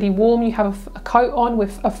wrapped up really warm. You have a coat on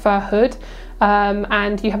with a fur hood.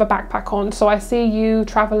 And you have a backpack on. So I see you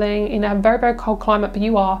traveling in a very cold climate, but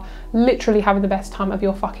you are literally having the best time of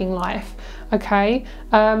your fucking life. Okay,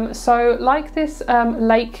 so like this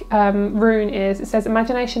lake rune is, it says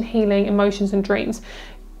imagination, healing, emotions and dreams.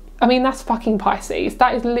 I mean, that's fucking Pisces.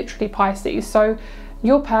 That is literally Pisces. So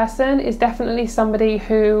your person is definitely somebody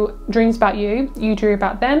who dreams about you, you dream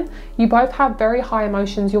about them. You both have very high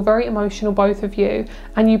emotions, you're very emotional, both of you,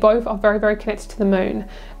 and you both are very connected to the moon.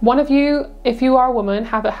 One of you, if you are a woman,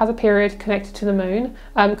 has a period connected to the moon.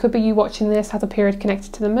 Could be you watching this, has a period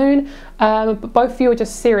connected to the moon. But both of you are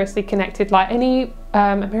just seriously connected. Like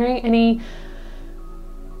I'm hearing any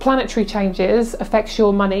planetary changes affects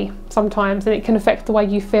your money sometimes, and it can affect the way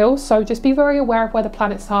you feel. So just be very aware of where the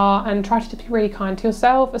planets are and try to just be really kind to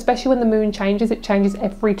yourself, especially when the moon changes. It changes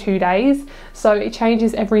every 2 days, so it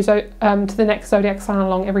changes every to the next zodiac sign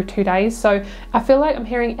along every 2 days. So I feel like I'm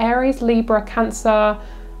hearing Aries, Libra, Cancer,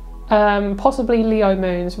 possibly Leo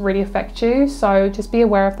moons really affect you, so just be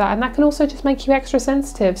aware of that, and that can also just make you extra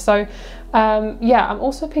sensitive. So yeah, I'm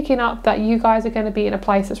also picking up that you guys are going to be in a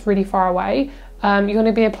place that's really far away. You're going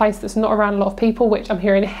to be in a place that's not around a lot of people, which I'm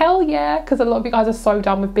hearing hell yeah, because a lot of you guys are so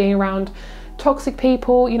done with being around toxic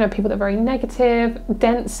people, you know, people that are very negative,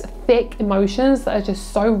 dense, thick emotions that are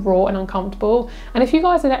just so raw and uncomfortable. And if you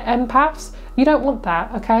guys are empaths, you don't want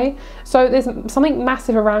that, okay? So there's something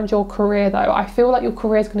massive around your career though. I feel like your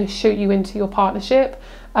career is going to shoot you into your partnership.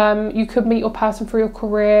 You could meet your person through your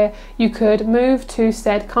career. You could move to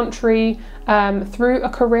said country through a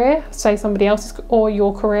career, say somebody else's or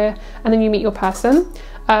your career, and then you meet your person.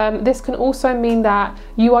 This can also mean that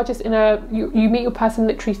you are just you meet your person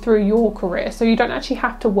literally through your career, so you don't actually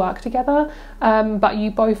have to work together, but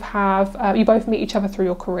you both meet each other through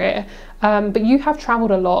your career. But you have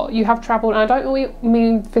traveled a lot. You have traveled, and I don't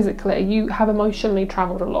mean physically, you have emotionally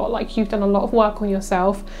traveled a lot. Like, you've done a lot of work on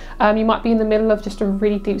yourself. You might be in the middle of just a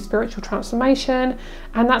really deep spiritual transformation,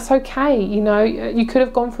 and that's okay. You know, you could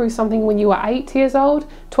have gone through something when you were 8 years old,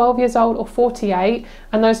 12 years old, or 48,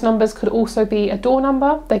 and those numbers could also be a door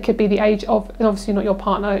number. They could be the age of, and obviously not your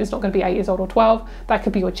partner, it's not going to be 8 years old or 12, that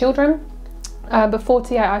could be your children. But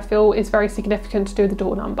 48 I feel is very significant to do with the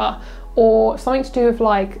door number, or something to do with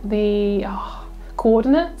like the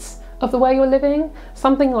coordinates of the way you're living,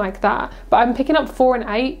 something like that. But I'm picking up 4 and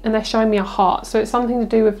 8, and they're showing me a heart, so it's something to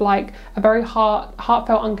do with like a very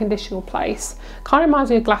heartfelt, unconditional place. Kind of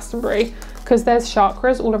reminds me of Glastonbury, because there's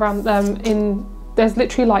chakras all around them. There's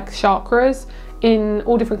literally like chakras in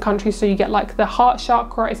all different countries. So you get like the heart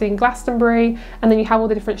chakra is in Glastonbury, and then you have all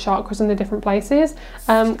the different chakras in the different places.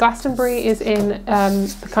 Glastonbury is in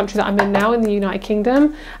the country that I'm in now, in the United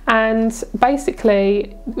Kingdom, and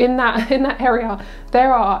basically in that area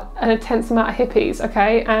there are an intense amount of hippies,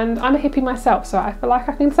 okay? And I'm a hippie myself, so I feel like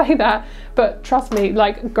I can say that, but trust me,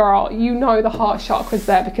 like, girl, you know the heart chakra's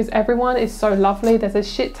there, because everyone is so lovely. There's a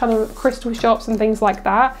shit ton of crystal shops and things like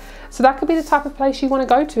that. So that could be the type of place you want to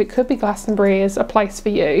go to. It could be Glastonbury is a place for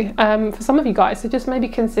you, for some of you guys, so just maybe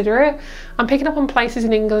consider it. I'm picking up on places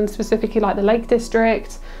in England, specifically like the Lake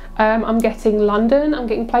District. I'm getting London. I'm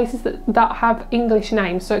getting places that have English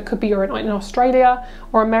names, so it could be you're in Australia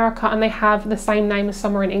or America and they have the same name as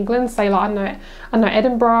somewhere in England, say like I know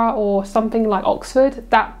Edinburgh or something like Oxford,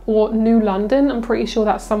 or New London. I'm pretty sure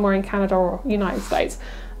that's somewhere in Canada or United States.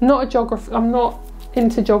 I'm not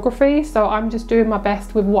into geography, so I'm just doing my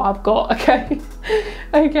best with what I've got, okay?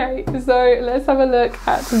 Okay, so let's have a look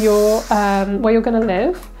at your where you're going to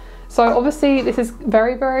live. So obviously this is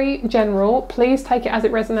very, very general. Please take it as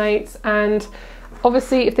it resonates, and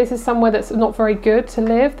obviously if this is somewhere that's not very good to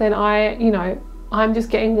live, then I'm just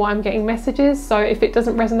getting what I'm getting messages. So if it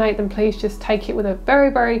doesn't resonate, then please just take it with a very,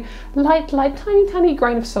 very light, tiny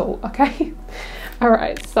grain of salt, okay? All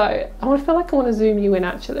right, so I feel like I want to zoom you in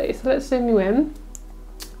actually. So let's zoom you in.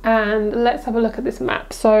 And let's have a look at this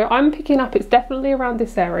map. So I'm picking up, it's definitely around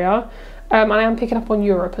this area, and I am picking up on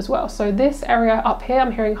Europe as well. So this area up here,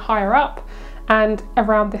 I'm hearing higher up and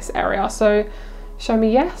around this area. So show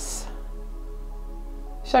me yes,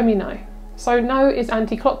 show me no. So no is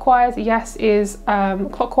anti-clockwise, yes is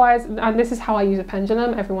clockwise, and this is how I use a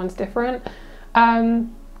pendulum. Everyone's different.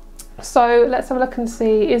 So let's have a look and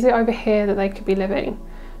see, is it over here that they could be living?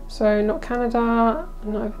 So not Canada,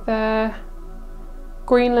 not over there.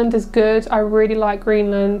 Greenland is good. I really like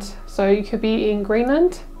Greenland. So you could be in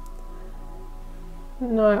Greenland.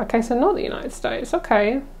 No, okay, so not the United States.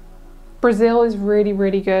 Okay. Brazil is really,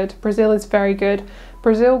 really good. Brazil is very good.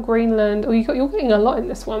 Brazil, Greenland. Oh, you're getting a lot in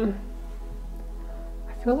this one.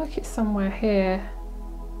 I feel like it's somewhere here.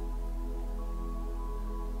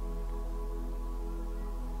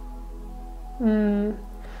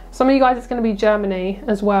 Some of you guys, it's going to be Germany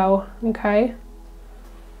as well. Okay.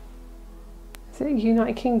 Is it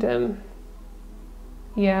United Kingdom?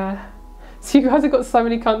 Yeah. So you guys have got so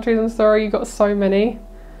many countries. I'm sorry, you've got so many.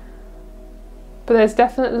 But there's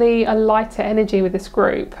definitely a lighter energy with this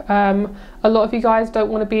group. A lot of you guys don't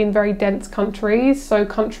want to be in very dense countries. So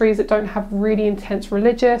countries that don't have really intense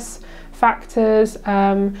religious factors.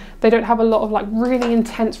 They don't have a lot of like really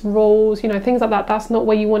intense rules, you know, things like that. That's not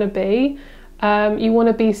where you want to be. You want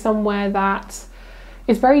to be somewhere that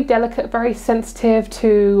is very delicate, very sensitive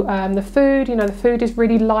to the food. You know, the food is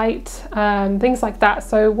really light, things like that.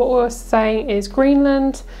 So what we're saying is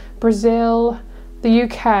Greenland, Brazil, the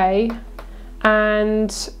UK,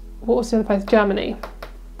 and what was the other place? Germany.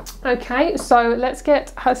 Okay, so let's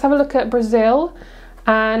have a look at Brazil,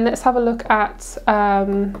 and let's have a look at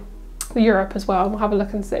Europe as well. We'll have a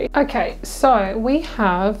look and see. Okay, so we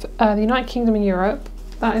have the United Kingdom and Europe.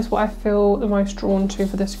 That is what I feel the most drawn to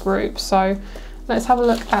for this group. So let's have a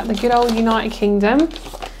look at the good old United Kingdom,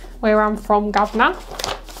 where I'm from, governor.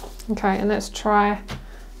 Okay, and let's try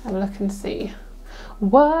have a look and see.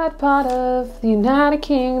 What part of the United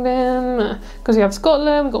Kingdom? Because we have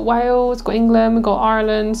Scotland, we've got Wales, we've got England, we've got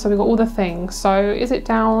Ireland, so we've got all the things. So is it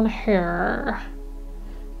down here?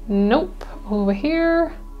 Nope. Over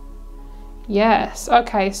here? Yes.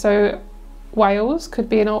 Okay, so Wales could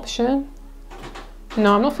be an option.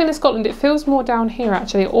 No, I'm not feeling Scotland. It feels more down here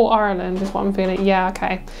actually, or Ireland is what I'm feeling. Yeah,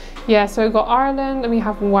 okay. Yeah, so we've got Ireland and we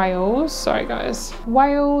have Wales. Sorry guys.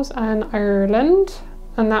 Wales and Ireland.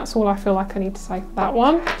 And that's all I feel like I need to say for that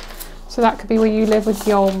one. So that could be where you live with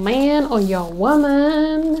your man or your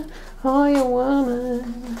woman. Or your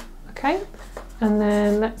woman. Okay. And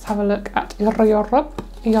then let's have a look at Europe.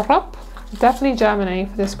 Europe. Definitely Germany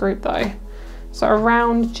for this group though. So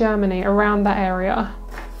around Germany, around that area.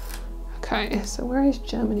 Okay, so where is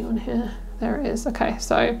Germany on here? There it is. Okay,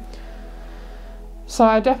 so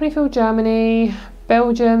I definitely feel Germany.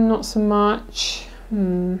 Belgium, not so much.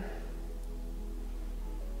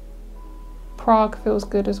 Prague feels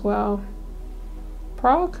good as well.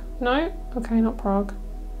 Prague? No? Okay, not Prague.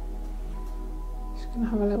 Just gonna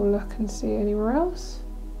have a little look and see anywhere else.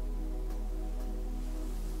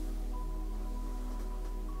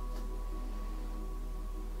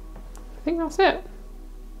 I think that's it.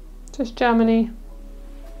 Just Germany.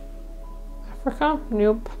 Africa?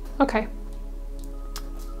 Nope. Okay.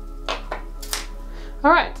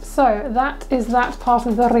 Alright, so that is that part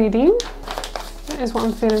of the reading. That is what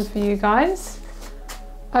I'm feeling for you guys.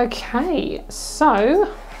 Okay,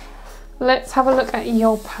 so let's have a look at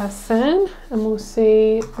your person and we'll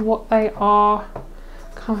see what they are,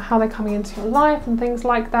 how they're coming into your life and things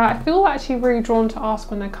like that. I feel actually really drawn to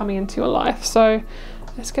ask when they're coming into your life. So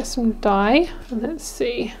let's get some die and let's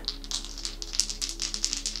see.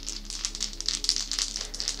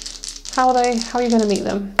 How are you going to meet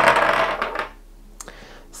them?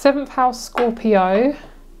 7th house Scorpio.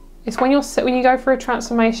 It's when you go for a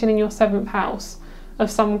transformation in your 7th house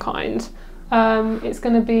of some kind. It's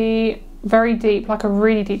going to be very deep, like a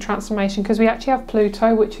really deep transformation, because we actually have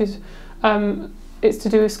Pluto, which is it's to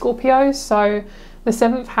do with Scorpio. So the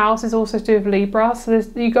 7th house is also to do with Libra. So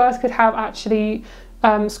you guys could have actually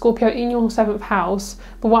Scorpio in your 7th house.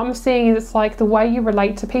 But what I'm seeing is it's like the way you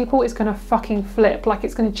relate to people is going to fucking flip. Like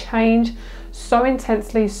it's going to change so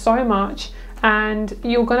intensely, so much. And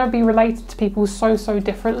you're going to be related to people so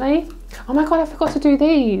differently. Oh my god, I forgot to do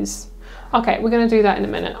these. Okay, we're going to do that in a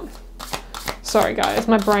minute. Sorry guys,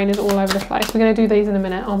 my brain is all over the place. We're going to do these in a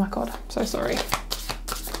minute. Oh my god, I'm so sorry.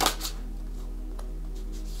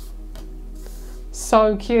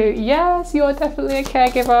 So cute. Yes, you are definitely a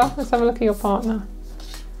caregiver. Let's have a look at your partner.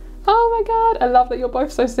 Oh my god, I love that you're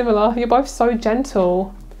both so similar. You're both so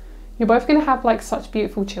gentle. You're both going to have like such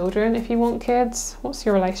beautiful children if you want kids. What's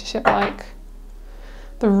your relationship like?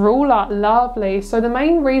 The ruler, lovely. So the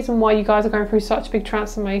main reason why you guys are going through such a big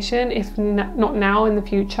transformation, if not now, in the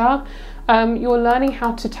future, you're learning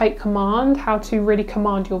how to take command, how to really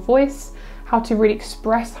command your voice, how to really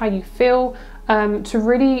express how you feel, to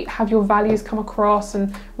really have your values come across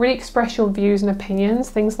and really express your views and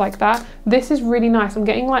opinions, things like that. This is really nice. I'm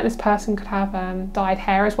getting like this person could have dyed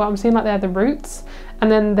hair as well. I'm seeing like they're the roots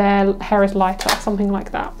and then their hair is lighter, something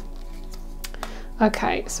like that.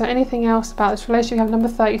 Okay, so anything else about this relationship? We have number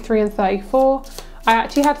 33 and 34. I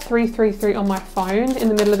actually had 333 on my phone in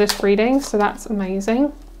the middle of this reading, so that's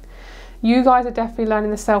amazing. You guys are definitely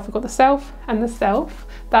learning the self. We've got the self and the self.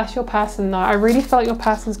 That's your person though. I really feel like your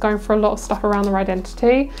person's going for a lot of stuff around their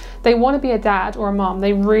identity. They want to be a dad or a mum.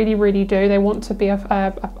 They really do. They want to be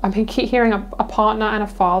I keep hearing a partner and a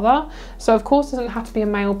father. So of course it doesn't have to be a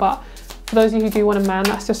male, but for those of you who do want a man,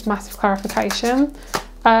 that's just massive clarification.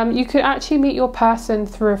 You could actually meet your person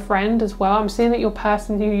through a friend as well. I'm seeing that your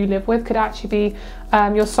person who you live with could actually be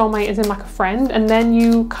your soulmate, is in like a friend, and then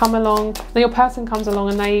you come along. Then your person comes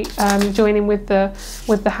along and they join in with the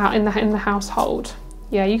in the household.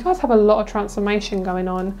 Yeah, you guys have a lot of transformation going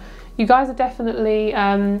on. You guys are definitely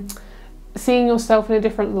seeing yourself in a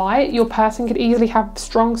different light. Your person could easily have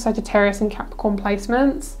strong Sagittarius and Capricorn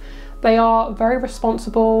placements. They are very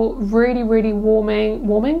responsible, really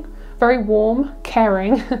warming. very warm,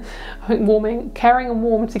 caring, caring and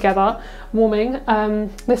warm together, warming.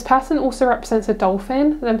 This person also represents a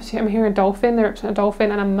dolphin. I'm hearing a dolphin, they represent a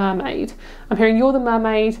dolphin and a mermaid. I'm hearing you're the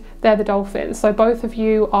mermaid, they're the dolphin. So both of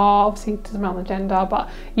you are, obviously it doesn't matter the gender, but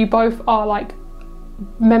you both are like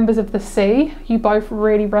members of the sea. You both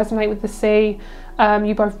really resonate with the sea.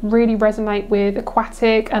 You both really resonate with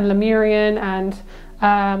aquatic and Lemurian and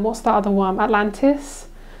what's that other one? Atlantis,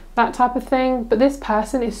 that type of thing. But this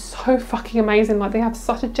person is so fucking amazing. Like, they have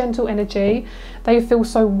such a gentle energy. They feel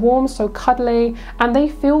so warm, so cuddly, and they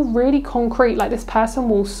feel really concrete. Like, this person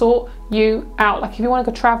will sort you out. Like, if you want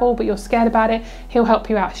to go travel but you're scared about it, he'll help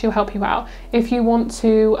you out, she'll help you out. If you want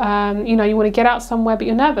to you know, you want to get out somewhere but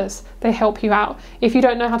you're nervous, they help you out. If you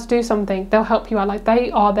don't know how to do something, they'll help you out. Like,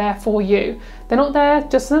 they are there for you. They're not there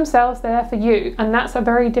just for themselves, they're there for you. And that's a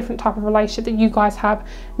very different type of relationship that you guys have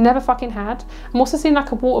never fucking had. I'm also seeing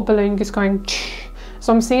like a water balloon just going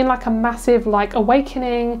so I'm seeing like a massive like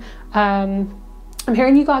awakening. I'm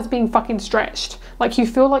hearing you guys being fucking stretched. Like, you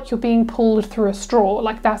feel like you're being pulled through a straw.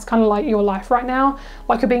 Like, that's kind of like your life right now.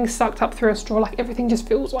 Like, you're being sucked up through a straw. Like, everything just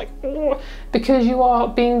feels like, ugh, because you are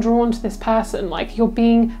being drawn to this person. Like, you're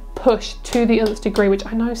being pushed to the nth degree, which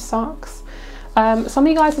I know sucks. Some of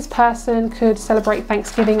you guys, this person could celebrate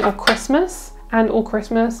Thanksgiving or Christmas and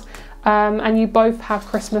Christmas. And you both have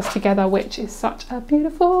Christmas together, which is such a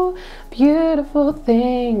beautiful, beautiful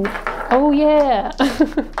thing. Oh yeah.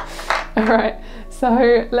 All right,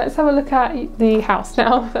 so let's have a look at the house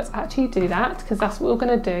now. Let's actually do that, because that's what we're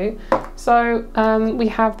going to do. So we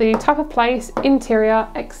have the type of place, interior,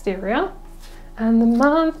 exterior, and the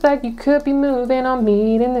month that you could be moving or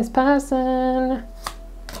meeting this person.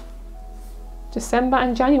 December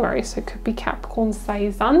and January, so it could be Capricorn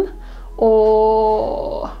season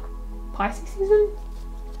or Pisces season.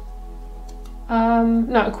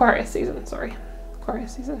 No, Aquarius season, sorry,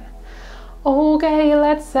 Aquarius season. Okay,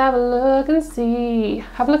 let's have a look and see.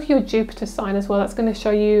 Have a look at your Jupiter sign as well. That's going to show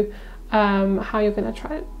you how you're going to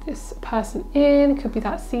try this person in. Could be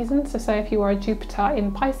that season. So say if you are a Jupiter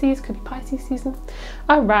in Pisces, could be Pisces season.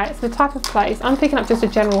 All right, so the type of place. I'm picking up just a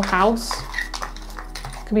general house.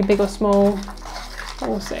 Could be big or small.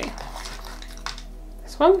 We'll see.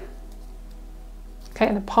 This one. Okay,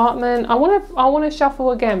 an apartment. I want to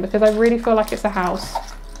shuffle again because I really feel like it's a house.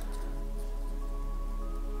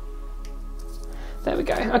 There we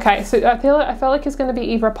go. Okay, so I felt like it's going to be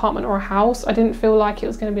either apartment or a house. I didn't feel like it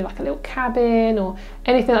was going to be like a little cabin or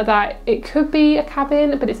anything like that. It could be a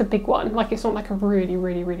cabin, but it's a big one. Like, it's not like a really,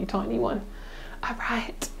 really, really tiny one. All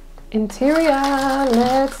right, interior.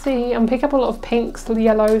 Let's see. I'm picking up a lot of pinks,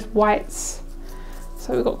 yellows, whites.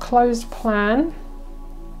 So we've got closed plan,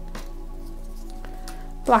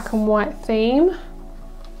 black and white theme.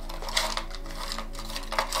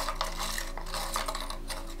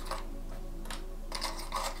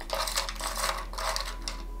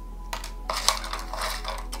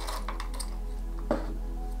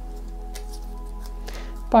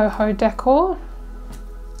 Boho decor,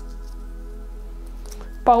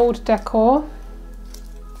 bold decor,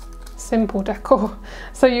 simple decor.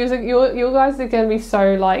 So you guys are going to be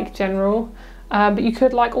so like general, but you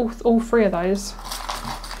could like all three of those.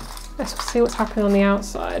 Let's see what's happening on the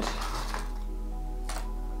outside.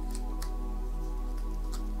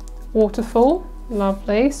 Waterfall,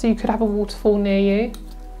 lovely. So you could have a waterfall near you.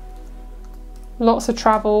 Lots of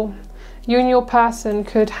travel. You and your person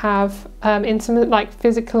could have intimate, like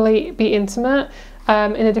physically be intimate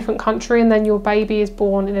in a different country, and then your baby is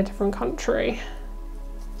born in a different country.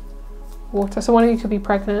 Water. So one of you could be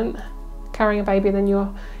pregnant, carrying a baby, and then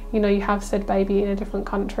you have said baby in a different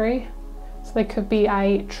country. So they could be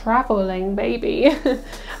a traveling baby.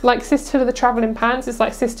 Like Sisterhood of the Traveling Pants, it's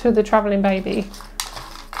like Sisterhood of the Traveling Baby.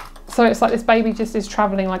 So it's like this baby just is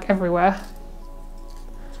traveling like everywhere.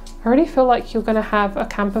 I really feel like you're going to have a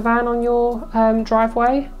camper van on your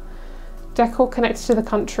driveway. Decor connected to the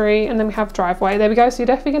country, and then we have driveway. There we go. So you're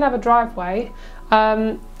definitely going to have a driveway.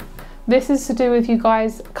 This is to do with you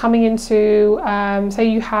guys coming into, say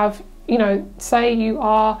you have, say you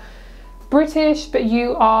are British, but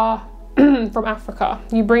you are from Africa.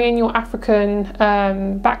 You bring in your African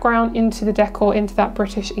background into the decor, into that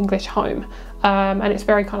British English home. And it's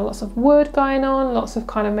very kind of lots of wood going on, lots of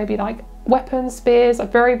kind of maybe like weapons, spears, a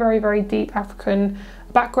very, very, very deep African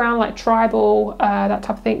background, like tribal, that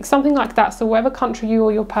type of thing, something like that. So wherever country you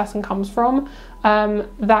or your person comes from,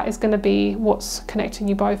 that is going to be what's connecting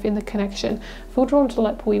you both in the connection. I feel drawn to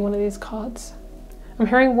like pull you one of these cards. I'm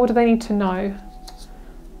hearing, what do they need to know?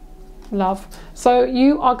 Love. So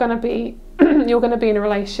you are going to be you're going to be in a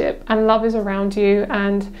relationship, and love is around you,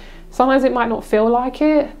 and sometimes it might not feel like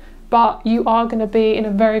it, but you are going to be in a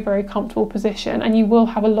very, very comfortable position, and you will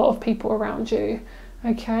have a lot of people around you.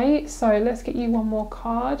 Okay, so let's get you one more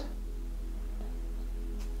card.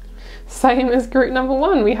 Same as group number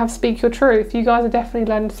 1, we have speak your truth. You guys are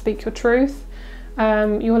definitely learning to speak your truth.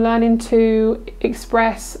 You're learning to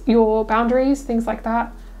express your boundaries, things like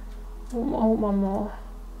that. I want one more.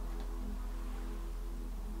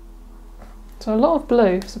 So a lot of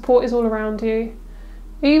blue. Support is all around you.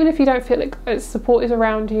 Even if you don't feel like support is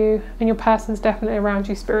around you, and your person's definitely around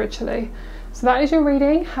you spiritually. So that is your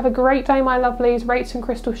reading. Have a great day, my lovelies. Rates and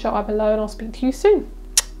crystal shot are below, and I'll speak to you soon.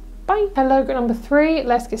 Bye. Hello, group number 3.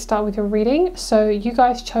 Let's get started with your reading. So you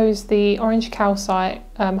guys chose the orange calcite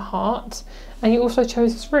heart, and you also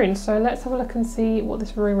chose this rune. So let's have a look and see what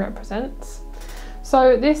this rune represents.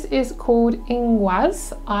 So this is called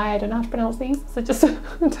Ingwaz. I don't know how to pronounce these, so just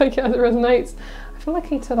take it as it resonates. I feel like I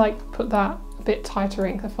need to like put that a bit tighter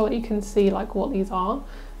in, because I feel like you can see like what these are.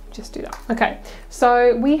 Just do that. Okay,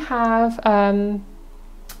 so we have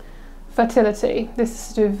fertility. This is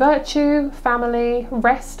to do with virtue, family,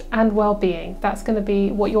 rest and well-being. That's going to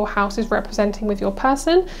be what your house is representing with your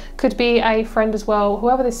person. Could be a friend as well.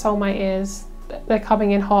 Whoever this soulmate is, they're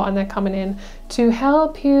coming in hot, and they're coming in to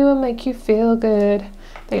help you and make you feel good.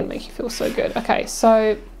 They're going to make you feel so good. Okay,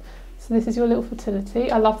 so this is your little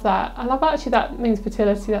fertility. I love that. I love actually that means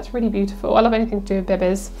fertility. That's really beautiful. I love anything to do with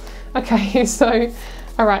babies. Okay, so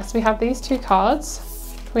all right, so we have these 2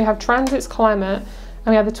 cards. We have transits, climate, and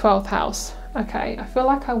we have the 12th house. Okay, I feel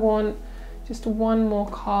like I want just one more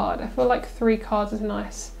card. I feel like 3 cards is a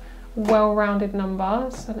nice, well-rounded number.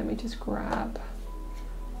 So let me just grab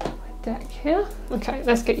my deck here. Okay,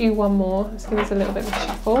 let's get you one more. Let's give this a little bit of a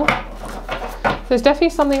shuffle. There's definitely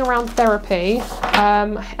something around therapy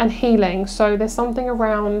and healing. So there's something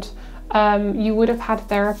around you would have had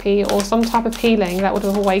therapy or some type of healing that would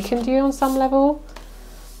have awakened you on some level.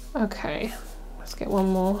 Okay, let's get one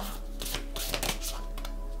more.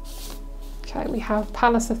 Okay, we have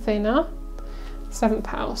Pallas Athena, 7th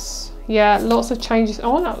house. Yeah, lots of changes. I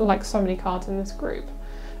want like so many cards in this group.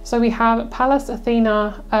 So we have Pallas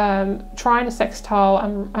Athena, trine a sextile,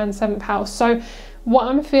 and 7th house. So what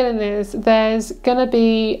I'm feeling is it's gonna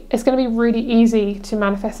be really easy to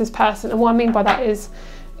manifest this person. And what I mean by that is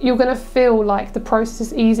you're gonna feel like the process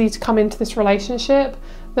is easy to come into this relationship.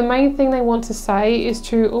 The main thing they want to say is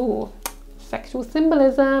to, sexual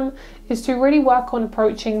symbolism, is to really work on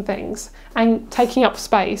approaching things and taking up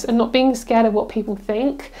space and not being scared of what people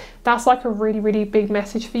think. That's like a really, really big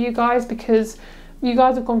message for you guys, because you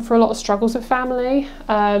guys have gone through a lot of struggles with family,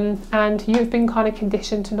 and you've been kind of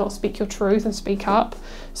conditioned to not speak your truth and speak up.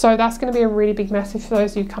 So that's going to be a really big message for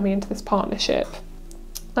those of you coming into this partnership.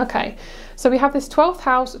 Okay, so we have this 12th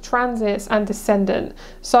house, transits and descendant.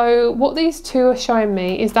 So what these 2 are showing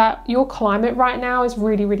me is that your climate right now is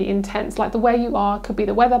really, really intense. Like the way you are could be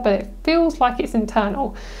the weather, but it feels like it's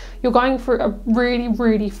internal. You're going through a really,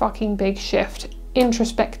 really fucking big shift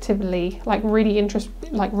introspectively, like really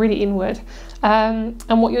inward. And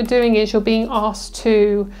what you're doing is you're being asked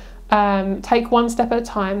to take one step at a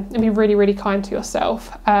time and be really, really kind to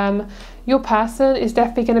yourself. Your person is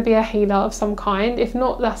definitely going to be a healer of some kind. If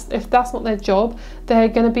that's not their job, they're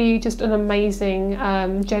going to be just an amazing,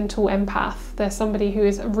 gentle empath. They're somebody who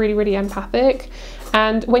is really, really empathic.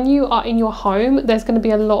 And when you are in your home, there's going to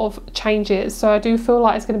be a lot of changes. So I do feel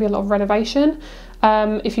like it's going to be a lot of renovation.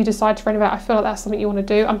 If you decide to renovate, I feel like that's something you want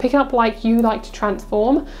to do. I'm picking up like you like to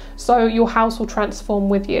transform, so your house will transform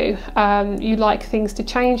with you. You like things to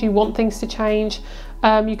change, you want things to change.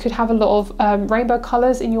 You could have a lot of rainbow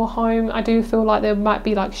colours in your home. I do feel like there might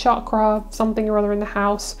be like chakra, something or other in the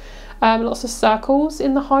house. Lots of circles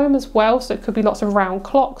in the home as well, so it could be lots of round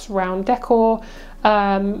clocks, round decor,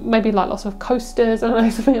 maybe like lots of coasters, I don't know,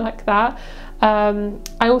 something like that.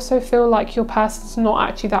 I also feel like your person's not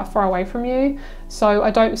actually that far away from you, so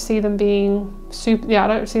I don't see them being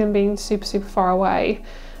super far away.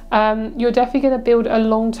 You're definitely going to build a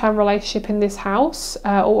long-term relationship in this house,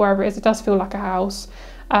 or wherever it is. It does feel like a house.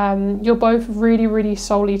 You're both really, really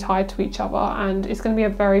soully tied to each other, and it's going to be a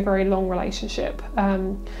very, very long relationship,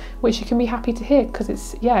 which you can be happy to hear, because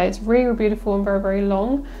it's really, really beautiful and very, very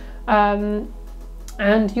long.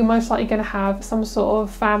 And you're most likely going to have some sort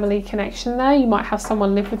of family connection there. You might have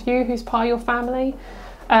someone live with you who's part of your family.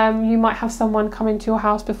 You might have someone come into your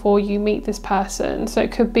house before you meet this person. So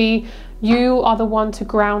it could be you are the one to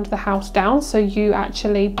ground the house down. So you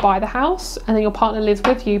actually buy the house and then your partner lives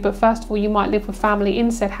with you. But first of all, you might live with family in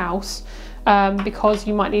said house, because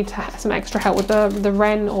you might need to have some extra help with the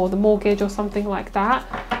rent or the mortgage or something like that.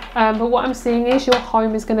 But what I'm seeing is your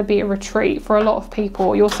home is going to be a retreat for a lot of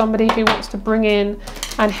people. You're somebody who wants to bring in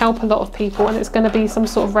and help a lot of people, and it's going to be some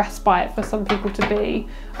sort of respite for some people to be.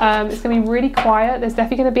 It's going to be really quiet. There's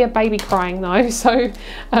definitely going to be a baby crying though, so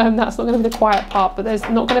that's not going to be the quiet part, but there's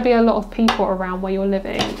not going to be a lot of people around where you're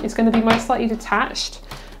living. It's going to be most likely detached,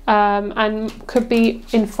 and could be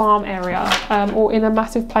in farm area, or in a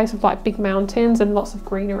massive place with like big mountains and lots of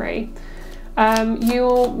greenery. You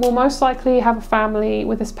will most likely have a family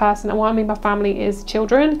with this person, and what I mean by family is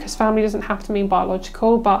children, because family doesn't have to mean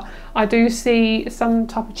biological, but I do see some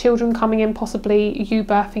type of children coming in, possibly you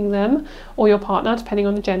birthing them or your partner, depending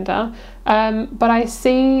on the gender. But I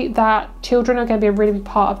see that children are going to be a really big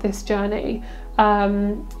part of this journey.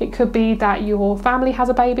 It could be that your family has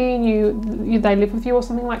a baby and they live with you or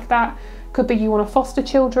something like that. Could be you want to foster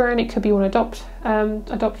children. It could be you want to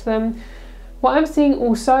adopt them. What I'm seeing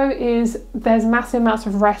also is there's massive amounts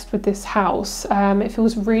of rest with this house. It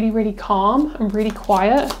feels really, really calm and really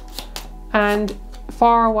quiet and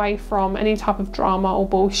far away from any type of drama or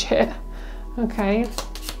bullshit. Okay.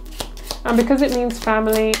 And because it means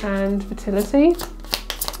family and fertility,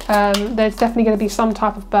 there's definitely going to be some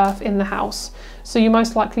type of birth in the house. So you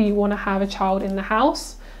most likely want to have a child in the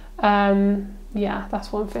house. Yeah,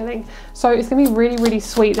 that's what I'm feeling. So it's going to be really, really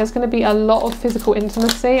sweet. There's going to be a lot of physical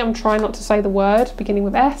intimacy. I'm trying not to say the word beginning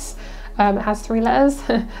with S. It has 3 letters.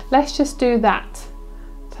 Let's just do that.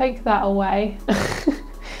 Take that away.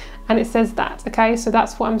 And it says that, okay? So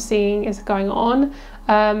that's what I'm seeing is going on.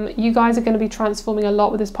 You guys are going to be transforming a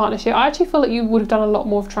lot with this partnership. I actually feel like you would have done a lot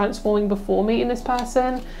more of transforming before meeting this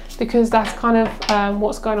person, because that's kind of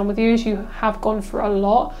what's going on with you, is you have gone through a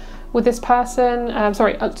lot with this person.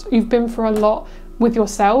 You've been through a lot with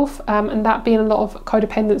yourself, and that being a lot of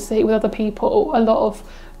codependency with other people, a lot of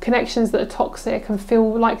connections that are toxic and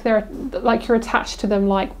feel like you're attached to them,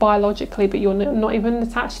 like biologically, but you're not even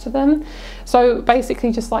attached to them. So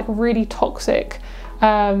basically just like really toxic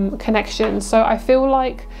connections. So I feel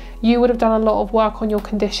like you would have done a lot of work on your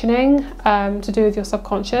conditioning to do with your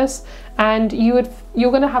subconscious, and you're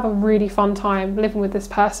going to have a really fun time living with this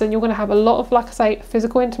person. You're going to have a lot of, like I say,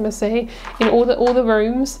 physical intimacy in all the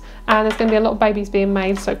rooms, and there's going to be a lot of babies being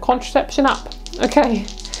made. So contraception up. Okay,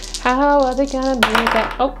 how are they gonna meet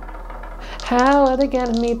that? Oh, how are they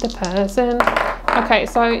gonna meet the person? Okay,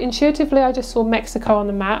 so intuitively I just saw Mexico on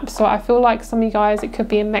the map, so I feel like some of you guys, it could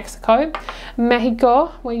be in Mexico,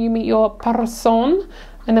 where you meet your person.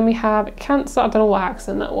 And then we have Cancer. I don't know what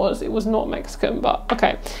accent that was. It was not Mexican, but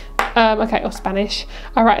okay. Okay, or Spanish.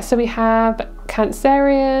 All right, so we have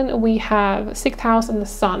Cancerian, we have 6th house and the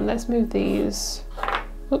sun. Let's move these.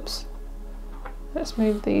 Oops. Let's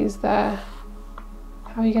move these there.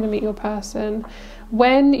 How are you going to meet your person?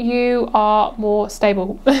 When you are more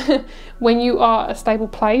stable, when you are a stable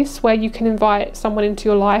place where you can invite someone into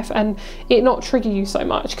your life and it not trigger you so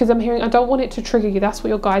much, because I'm hearing, I don't want it to trigger you. That's what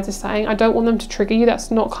your guides are saying. I don't want them to trigger you.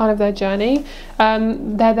 That's not kind of their journey.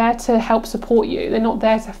 They're there to help support you. They're not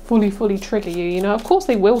there to fully trigger you. You know, of course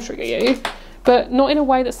they will trigger you, but not in a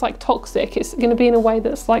way that's like toxic. It's going to be in a way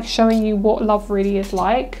that's like showing you what love really is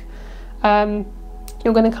like.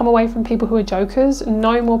 You're going to come away from people who are jokers,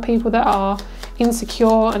 no more people that are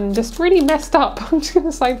insecure and just really messed up. I'm just going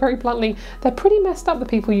to say very bluntly, they're pretty messed up, the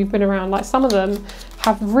people you've been around. Like, some of them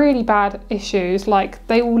have really bad issues. Like,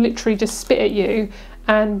 they will literally just spit at you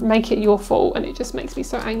and make it your fault, and it just makes me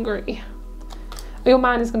so angry. Your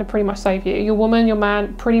man is going to pretty much save you. Your woman, your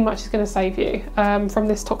man pretty much is going to save you from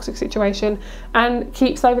this toxic situation. And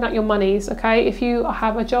keep saving up your monies, okay? If you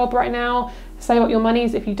have a job right now, save up your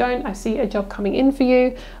monies. If you don't, I see a job coming in for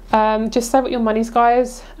you. Just save up your monies,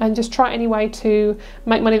 guys, and just try any way to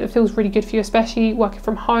make money that feels really good for you, especially working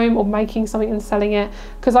from home or making something and selling it,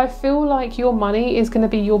 because I feel like your money is going to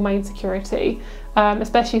be your main security,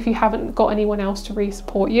 especially if you haven't got anyone else to really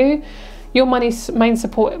support you. Your money's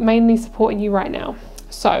mainly supporting you right now.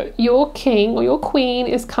 So your king or your queen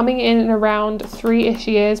is coming in around 3-ish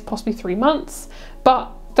years, possibly 3 months, but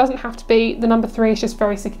doesn't have to be. The number 3 is just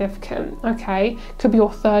very significant, okay? Could be your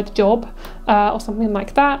 3rd job or something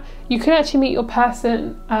like that. You can actually meet your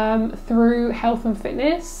person through health and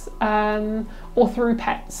fitness, or through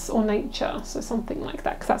pets or nature, so something like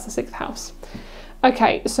that, because that's the 6th house.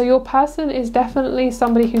 Okay, so your person is definitely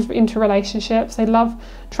somebody who's into relationships. They love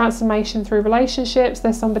transformation through relationships.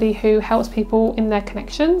 They're somebody who helps people in their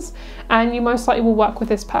connections, and you most likely will work with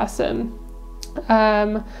this person.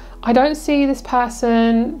 I don't see this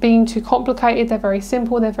person being too complicated. They're very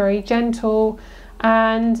simple, they're very gentle.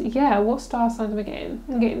 And yeah, what star signs am I getting?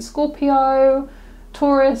 I'm getting Scorpio,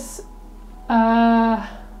 Taurus,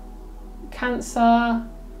 Cancer,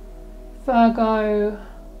 Virgo,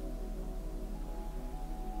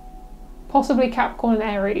 possibly Capricorn and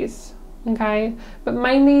Aries. okay? But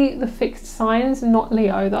mainly the fixed signs, not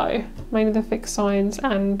Leo though. Mainly the fixed signs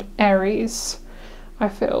and Aries, I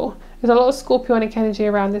feel. There's a lot of scorpionic energy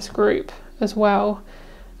around this group as well.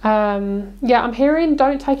 Yeah, I'm hearing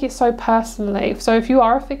don't take it so personally. So if you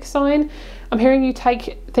are a fixed sign, I'm hearing you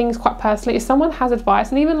take things quite personally. If someone has advice,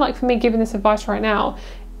 and even like for me giving this advice right now,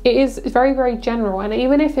 it is very, very general. And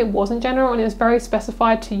even if it wasn't general and it was very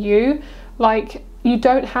specified to you, like, you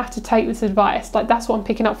don't have to take this advice. Like, that's what I'm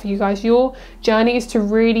picking up for you guys. Your journey is to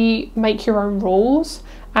really make your own rules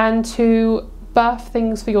and to birth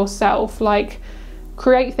things for yourself, like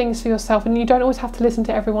create things for yourself. And you don't always have to listen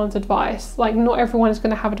to everyone's advice. Like, not everyone is going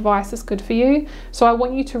to have advice that's good for you. So I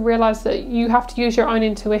want you to realize that you have to use your own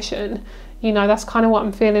intuition. You know, that's kind of what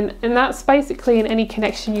I'm feeling. And that's basically in any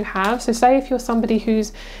connection you have. So say if you're somebody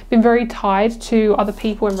who's been very tied to other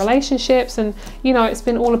people in relationships, and, you know, it's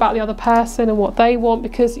been all about the other person and what they want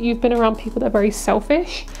because you've been around people that are very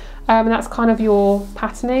selfish. And that's kind of your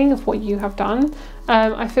patterning of what you have done.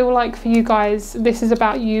 I feel like for you guys, this is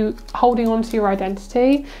about you holding on to your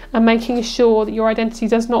identity and making sure that your identity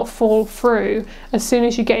does not fall through as soon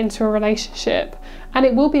as you get into a relationship. And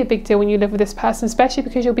it will be a big deal when you live with this person, especially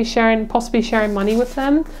because you'll be possibly sharing money with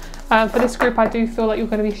them. For this group, I do feel like you're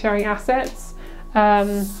going to be sharing assets.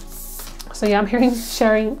 So yeah, I'm hearing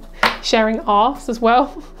sharing arse as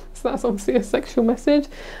well. So that's obviously a sexual message.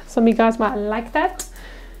 Some of you guys might like that.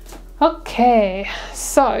 Okay,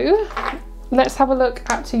 so let's have a look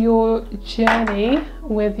at your journey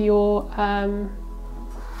with your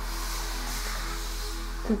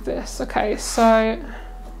with this. Okay, so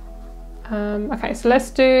let's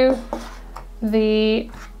do the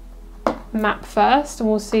map first, and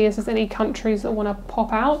we'll see if there's any countries that want to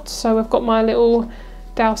pop out. So we've got my little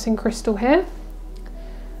dowsing crystal here.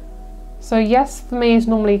 So yes for me is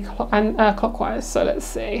normally clockwise. So let's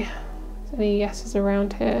see, any yeses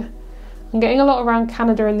around here. I'm getting a lot around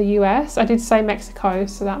Canada and the US. I did say Mexico,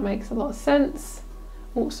 so that makes a lot of sense.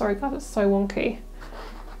 Oh, sorry guys, it's so wonky.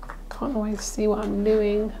 Can't always see what I'm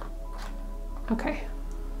doing. Okay.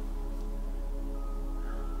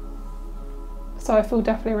 So I feel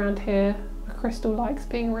definitely around here. A crystal likes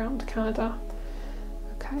being around Canada.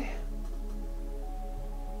 Okay.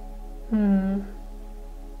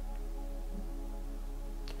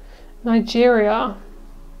 Nigeria.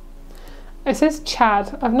 It says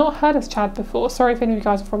Chad. I've not heard of Chad before. Sorry if any of you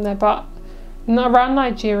guys are from there, but around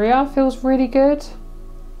Nigeria feels really good.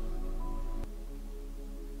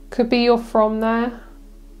 Could be you're from there.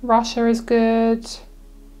 Russia is good.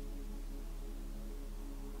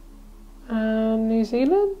 New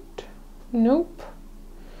Zealand? Nope.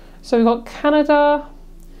 So we've got Canada,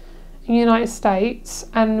 United States,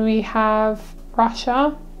 and we have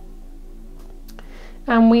Russia,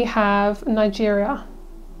 and we have Nigeria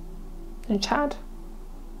and Chad.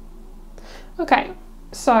 Okay,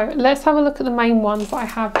 so let's have a look at the main ones that I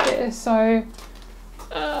have here. So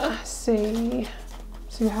see,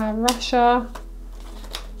 so we have Russia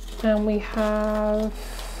and we have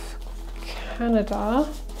Canada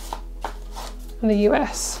and the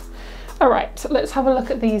US. All right, so let's have a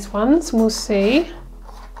look at these ones. We'll see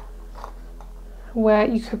where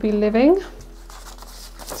you could be living.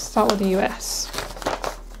 Let's start with the US.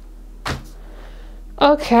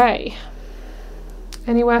 Okay.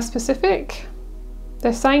 Anywhere specific?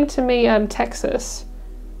 They're saying to me Texas.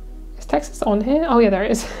 Is Texas on here? Oh yeah, there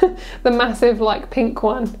it is. The massive like pink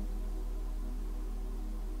one.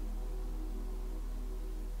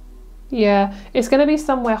 Yeah, it's going to be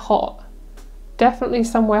somewhere hot. Definitely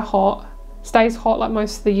somewhere hot. Stays hot like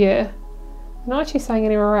most of the year. I'm not actually saying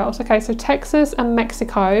anywhere else. Okay, so Texas and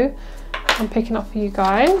Mexico. I'm picking up for you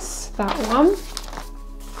guys. That one.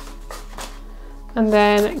 And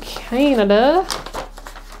then Canada.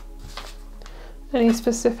 Any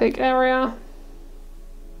specific area?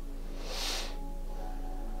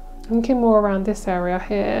 I'm thinking more around this area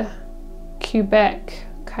here. Quebec,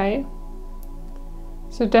 okay.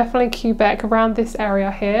 So definitely Quebec, around this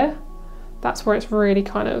area here. That's where it's really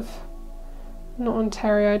kind of, not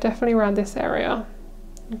Ontario, definitely around this area.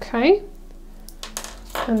 Okay.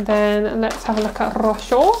 And then let's have a look at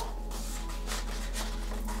Russia.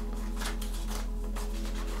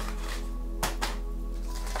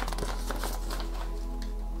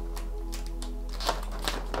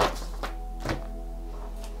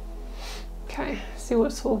 Okay, see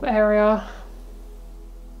what sort of area.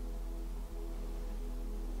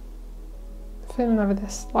 Feeling over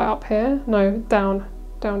this, like up here. No, down,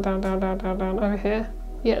 over here.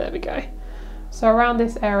 Yeah, there we go. So around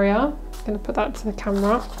this area, I'm going to put that to the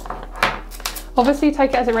camera. Obviously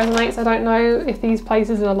take it as it resonates. I don't know if these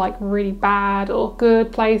places are like really bad or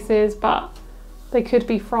good places, but They could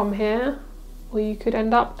be from here, or you could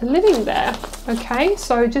end up living there. Okay,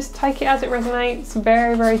 so just take it as it resonates,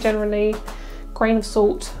 very, very generally, grain of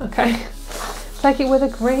salt, okay? Take it with a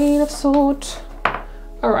grain of salt.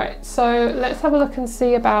 All right, so let's have a look and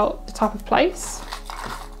see about the type of place.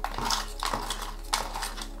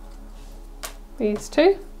 These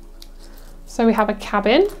two. So we have a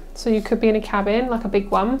cabin, so you could be in a cabin, like a big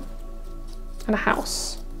one, and a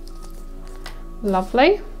house.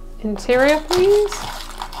 Lovely. Interior, please.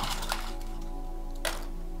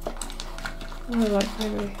 Oh, like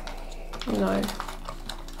maybe, no.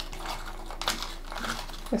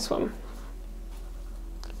 This one.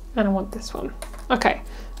 And I want this one. Okay,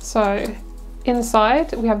 so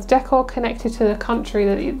inside we have decor connected to the country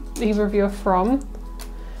that either of you are from.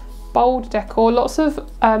 Bold decor, lots of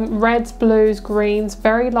reds, blues, greens,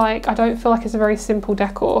 very like, I don't feel like it's a very simple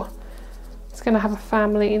decor. It's going to have a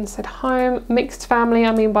family inside home. Mixed family,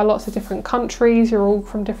 I mean by lots of different countries, you're all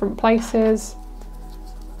from different places.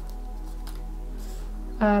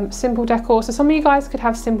 Simple decor, so some of you guys could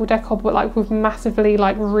have simple decor but like with massively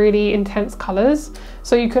like really intense colours.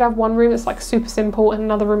 So you could have one room that's like super simple and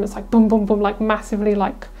another room that's like boom boom boom, like massively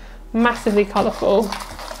colourful.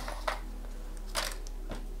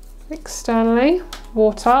 Externally,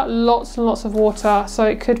 water, lots and lots of water. So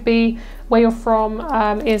it could be where you're from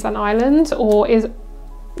is an island, or is,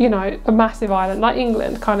 you know, a massive island like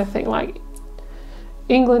England kind of thing. Like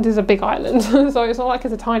England is a big island, so it's not like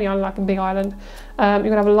it's a tiny island, like a big island. You're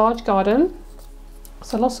gonna have a large garden,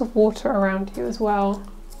 so lots of water around you as well.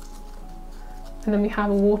 And then we have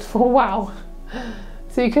a waterfall. Wow.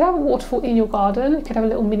 So you could have a waterfall in your garden, you could have a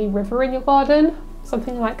little mini river in your garden,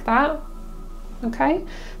 something like that. Okay,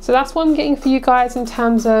 so that's what I'm getting for you guys in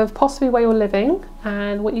terms of possibly where you're living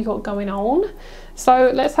and what you got going on. So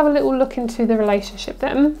let's have a little look into the relationship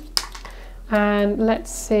then, and let's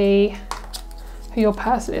see who your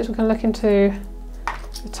person is. We're going to look into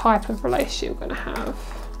the type of relationship you're going to have.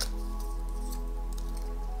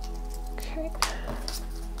 Okay.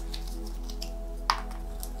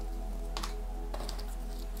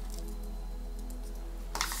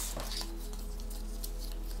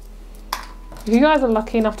 If you guys are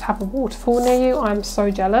lucky enough to have a waterfall near you, I'm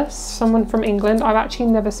so jealous. Someone from England, I've actually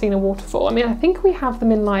never seen a waterfall. I mean, I think we have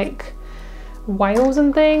them in like Wales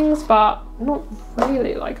and things, but not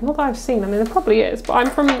really, like, not that I've seen. I mean, there probably is, but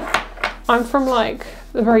I'm from like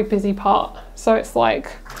the very busy part, so it's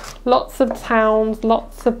like lots of towns,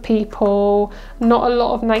 lots of people, not a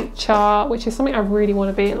lot of nature, which is something I really want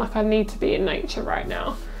to be in. Like, I need to be in nature right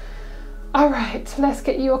now. All right, let's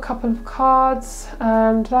get you a couple of cards.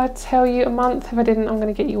 Did I tell you a month? If I didn't, I'm going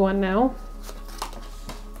to get you one now.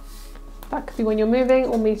 That could be when you're moving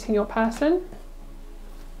or meeting your person.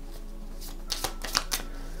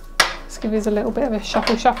 Let's give these a little bit of a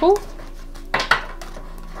shuffle shuffle.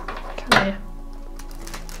 Come here.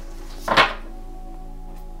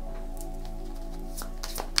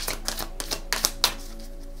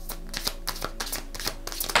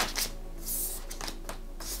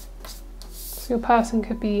 Your person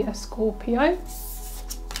could be a Scorpio.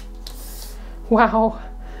 Wow,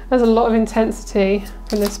 there's a lot of intensity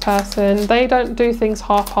from this person. They don't do things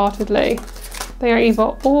half-heartedly. They are either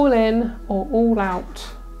all in or all out.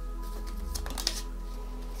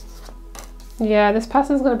 Yeah, this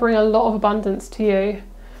person's going to bring a lot of abundance to you.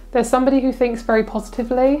 There's somebody who thinks very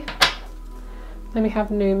positively. Then we have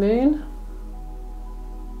new moon.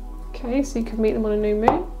 Okay, so you could meet them on a new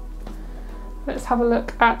moon. Let's have a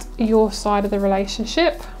look at your side of the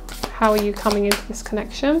relationship. How are you coming into this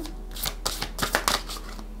connection?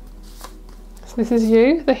 So this is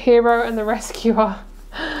you, the hero and the rescuer.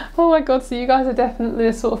 Oh my God, so you guys are definitely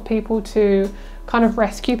the sort of people to kind of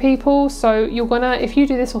rescue people. So you're gonna, if you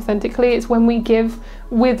do this authentically, it's when we give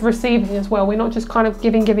with receiving as well. We're not just kind of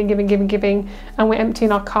giving and we're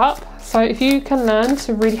emptying our cup. So if you can learn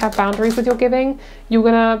to really have boundaries with your giving, you're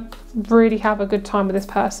gonna really have a good time with this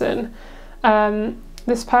person.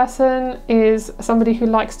 This person is somebody who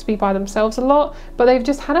likes to be by themselves a lot, but they've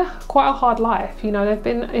just had quite a hard life. You know, they've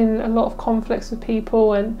been in a lot of conflicts with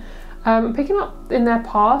people, and picking up in their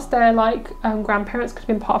past, their like grandparents could have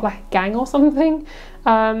been part of like a gang or something.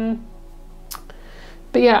 But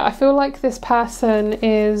yeah, I feel like this person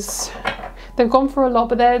is, they've gone through a lot,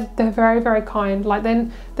 but they're very, very kind. Like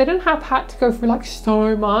then they don't have had to go through like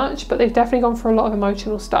so much, but they've definitely gone through a lot of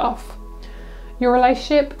emotional stuff. Your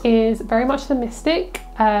relationship is very much the mystic.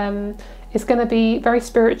 It's going to be very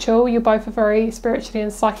spiritual. You both are very spiritually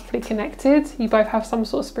and psychically connected. You both have some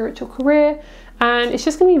sort of spiritual career, and it's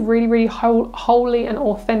just going to be really, really holy and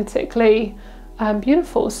authentically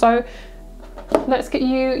beautiful. So let's get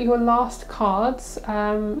you your last cards.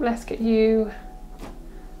 Let's get you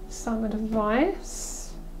some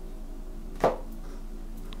advice.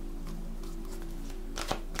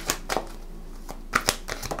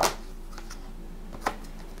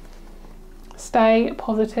 Stay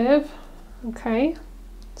positive. Okay,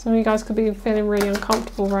 some of you guys could be feeling really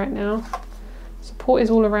uncomfortable right now. Support is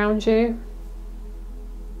all around you,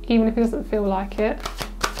 even if it doesn't feel like it.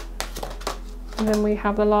 And then we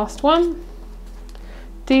have the last one.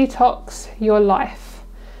 Detox your life.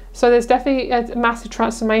 So there's definitely a massive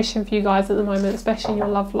transformation for you guys at the moment, especially in your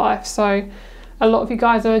love life. So a lot of you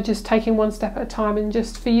guys are just taking one step at a time, and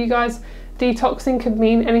just for you guys, detoxing could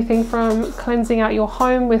mean anything from cleansing out your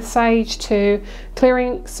home with sage to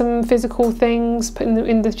clearing some physical things, putting them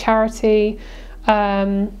in the charity,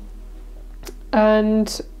 and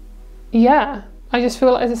yeah, I just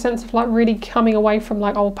feel like there's a sense of like really coming away from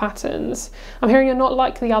like old patterns. I'm hearing you're not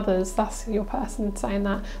like the others. That's your person saying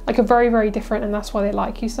that. Like you're very, very different, and that's why they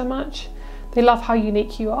like you so much. They love how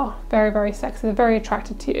unique you are. Very, very sexy. They're very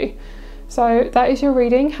attracted to you. So that is your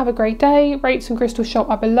reading. Have a great day. Rates and crystal shop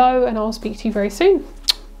are below, and I'll speak to you very soon.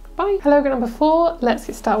 Bye. Hello, group number 4. Let's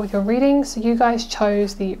get started with your reading. So you guys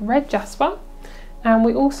chose the red jasper, and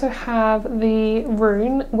we also have the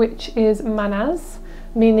rune, which is manas,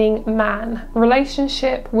 meaning man,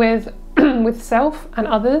 relationship with with self and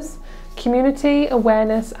others, community,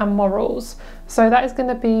 awareness, and morals. So that is going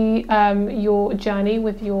to be your journey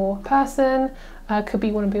with your person. Could be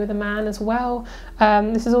you want to be with a man as well.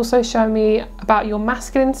 This is also showing me about your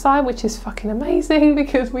masculine side, which is fucking amazing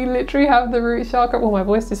because we literally have the root chakra. Well, my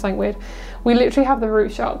voice is something weird. We literally have the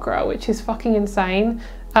root chakra, which is fucking insane.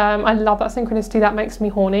 I love that synchronicity. That makes me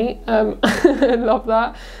horny. I love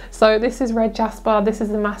that. So this is red jasper. This is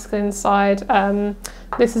the masculine side.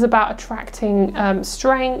 This is about attracting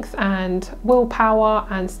strength and willpower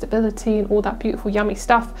and stability and all that beautiful yummy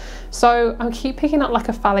stuff. So I keep picking up like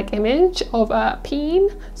a phallic image of a peen.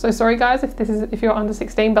 So sorry guys if you're under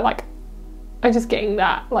 16, but like I'm just getting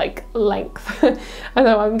that like length. I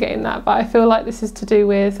know I'm getting that, but I feel like this is to do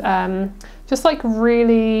with just like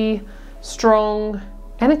really strong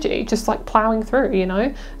energy, just like plowing through, you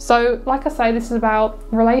know. So like I say, this is about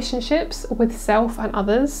relationships with self and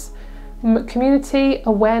others, community,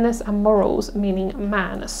 awareness, and morals, meaning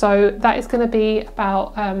man. So that is going to be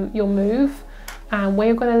about your move and where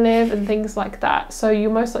you're going to live and things like that. So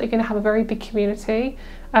you're most likely going to have a very big community.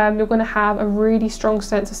 You're going to have a really strong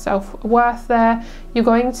sense of self-worth there. You're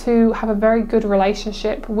going to have a very good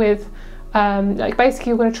relationship with like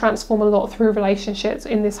basically you're going to transform a lot through relationships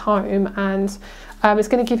in this home, and it's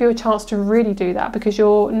going to give you a chance to really do that because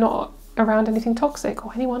you're not around anything toxic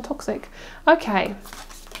or anyone toxic. Okay,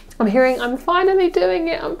 I'm hearing I'm finally doing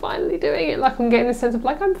it, like I'm getting a sense of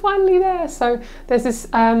like I'm finally there. So there's this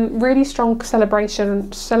really strong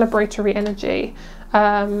celebratory energy.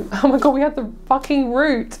 Oh my god, we had the fucking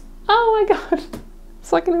root. Oh my god, it's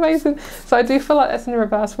fucking amazing. So I do feel like that's in the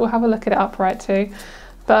reverse. We'll have a look at it upright too.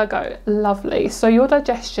 Virgo, lovely. So your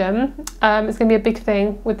digestion is going to be a big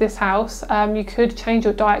thing with this house. You could change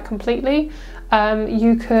your diet completely.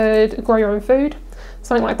 You could grow your own food,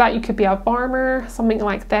 something like that. You could be a farmer, something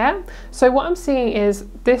like that. So what I'm seeing is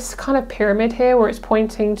this kind of pyramid here where it's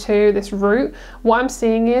pointing to this root. What I'm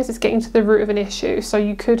seeing is it's getting to the root of an issue. So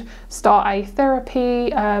you could start a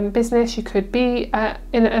therapy business. You could be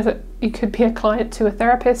you could be a client to a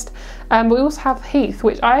therapist. But we also have Heath,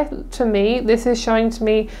 which to me, this is showing to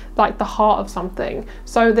me like the heart of something.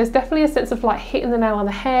 So there's definitely a sense of like hitting the nail on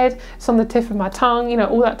the head. It's on the tip of my tongue, you know,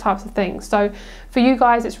 all that types of things. So for you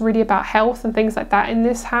guys, it's really about health and things like that in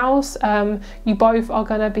this house. You both are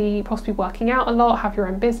going to be possibly working out a lot, have your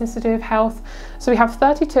own business to do with health. So we have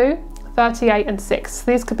 32, 38 and 6.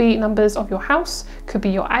 These could be numbers of your house, could be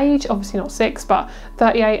your age, obviously not 6, but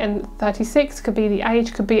 38 and 36 could be the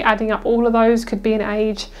age, could be adding up all of those, could be an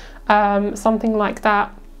age, something like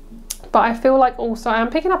that. But I feel like also I'm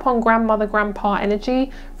picking up on grandmother, grandpa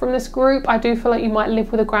energy from this group. I do feel like you might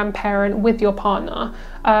live with a grandparent with your partner.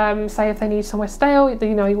 Say if they need somewhere to stay, or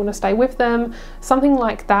you know you want to stay with them, something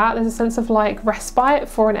like that. There's a sense of like respite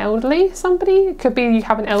for an elderly somebody. It could be you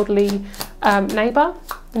have an elderly neighbour.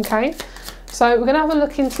 Okay, so we're going to have a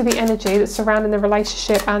look into the energy that's surrounding the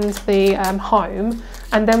relationship and the home,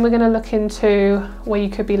 and then we're going to look into where you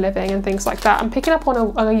could be living and things like that. I'm picking up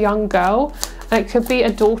on a young girl. It could be a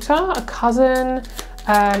daughter, a cousin,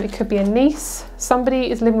 it could be a niece. Somebody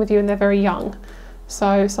is living with you and they're very young.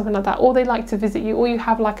 So something like that. Or they like to visit you, or you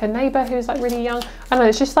have like a neighbour who's like really young. I don't know,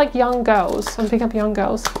 it's just like young girls. I'm picking up young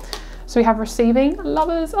girls. So we have receiving,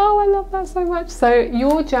 lovers. Oh, I love that so much. So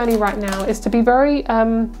your journey right now is to be very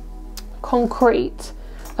concrete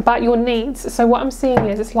about your needs. So what I'm seeing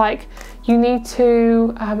is it's like you need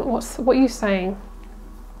to, what are you saying?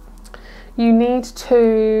 you need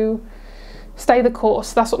to stay the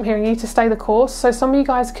course. That's what I'm hearing. You need to stay the course. So some of you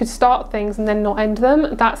guys could start things and then not end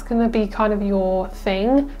them. That's going to be kind of your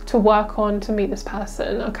thing to work on to meet this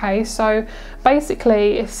person. Okay, so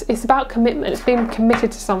basically it's about commitment. It's being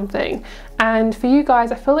committed to something. And for you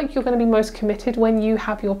guys, I feel like you're going to be most committed when you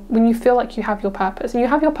feel like you have your purpose. And you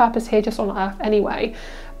have your purpose here just on earth anyway.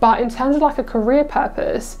 But in terms of like a career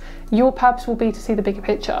purpose, your purpose will be to see the bigger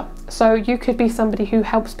picture. So you could be somebody who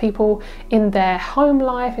helps people in their home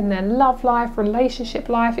life, in their love life, relationship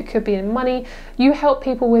life. It could be in money. You help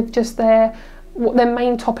people with just their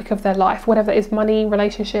main topic of their life, whatever it is, money,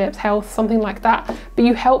 relationships, health, something like that. But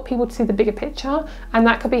you help people to see the bigger picture, and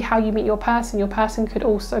that could be how you meet your person. Your person could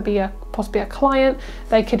also be possibly a client.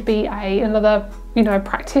 They could be another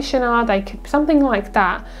practitioner. They could something like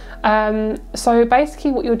that. So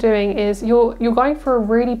basically what you're doing is you're going through a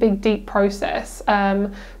really big deep process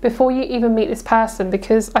before you even meet this person,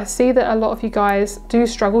 because I see that a lot of you guys do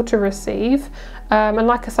struggle to receive, and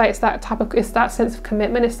like I say, it's that sense of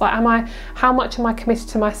commitment. It's like, how much am I committed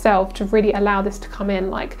to myself to really allow this to come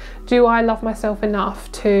in? Like, do I love myself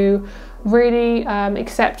enough to really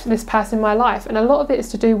accept this person in my life? And a lot of it is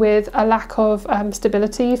to do with a lack of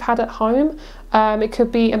stability you've had at home. It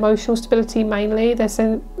could be emotional stability mainly.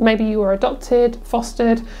 Maybe you were adopted,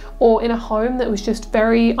 fostered, or in a home that was just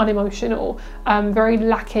very unemotional, very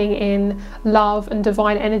lacking in love and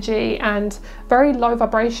divine energy, and very low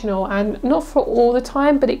vibrational, and not for all the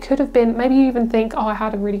time, but it could have been, maybe you even think, oh, I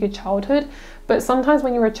had a really good childhood. But sometimes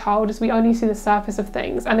when you're a child, we only see the surface of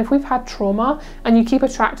things. And if we've had trauma and you keep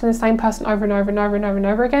attracting the same person over and over and over and over and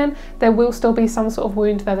over again, there will still be some sort of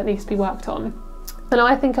wound there that needs to be worked on. And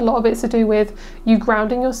I think a lot of it's to do with you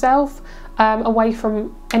grounding yourself away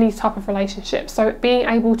from any type of relationship. So being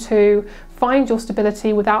able to find your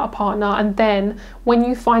stability without a partner, and then when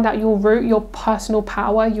you find out your root, your personal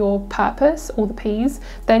power, your purpose, all the P's,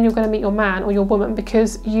 then you're going to meet your man or your woman,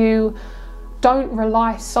 because you don't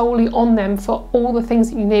rely solely on them for all the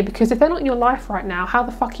things that you need. Because if they're not in your life right now, how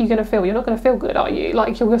the fuck are you going to feel? You're not going to feel good, are you?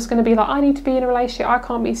 Like, you're just going to be like, I need to be in a relationship, I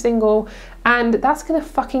can't be single, and that's going to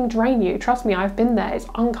fucking drain you. Trust me, I've been there. It's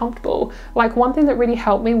uncomfortable. Like, one thing that really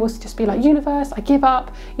helped me was to just be like, universe, I give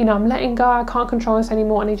up, I'm letting go, I can't control this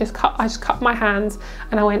anymore. And I just cut my hands,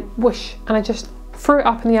 and I went whoosh, and I just threw it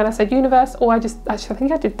up in the air. I said, universe, or I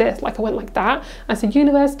think I did this, like I went like that. I said,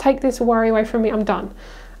 universe, take this worry away from me, I'm done.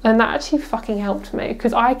 And that actually fucking helped me,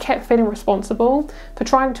 because I kept feeling responsible for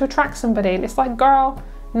trying to attract somebody, and it's like, girl,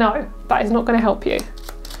 no, that is not going to help you.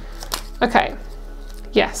 Okay,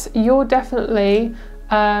 yes, you're definitely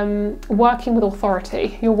working with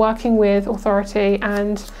authority. You're working with authority,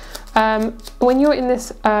 and when you're in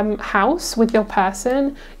this house with your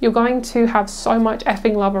person, you're going to have so much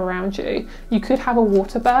effing love around you. You could have a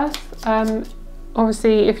water birth.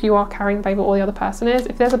 Obviously, if you are carrying the baby, or the other person is,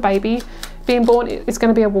 if there's a baby being born, it's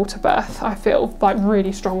going to be a water birth, I feel, like,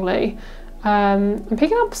 really strongly. I'm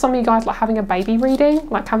picking up some of you guys like having a baby reading,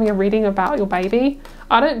 like having a reading about your baby.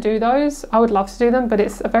 I don't do those. I would love to do them, but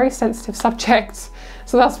it's a very sensitive subject,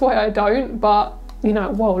 so that's why I don't. But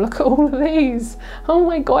whoa, look at all of these. Oh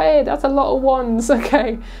my god, that's a lot of wands.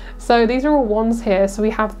 Okay, so these are all wands here. So we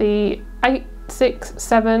have the 8, 6,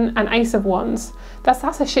 7 and Ace of Wands.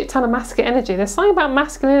 That's a shit ton of masculine energy. There's something about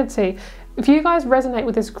masculinity. If you guys resonate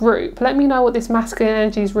with this group, let me know what this masculine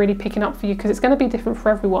energy is really picking up for you, because it's going to be different for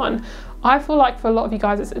everyone. I feel like for a lot of you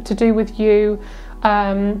guys, it's to do with you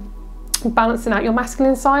balancing out your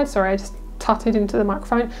masculine side. Sorry, I just tutted into the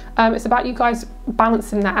microphone. It's about you guys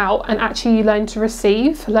balancing that out and actually learning to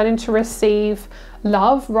receive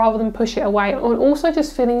love rather than push it away, and also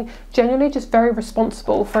just feeling genuinely just very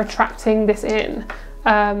responsible for attracting this in.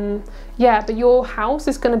 Yeah, but your house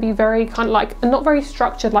is going to be very kind of like not very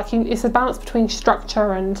structured. Like, it's a balance between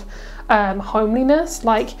structure and homeliness.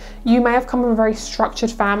 Like, you may have come from a very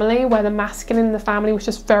structured family where the masculine in the family was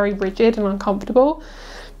just very rigid and uncomfortable.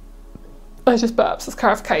 I just burps as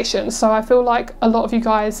clarification. So I feel like a lot of you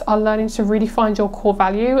guys are learning to really find your core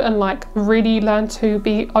value and like really learn to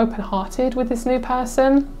be open-hearted with this new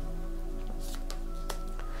person.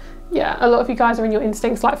 Yeah, a lot of you guys are in your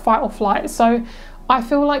instincts, like fight or flight. So I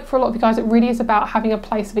feel like for a lot of you guys, it really is about having a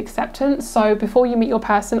place of acceptance. So before you meet your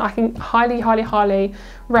person, I can highly, highly, highly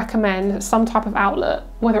recommend some type of outlet,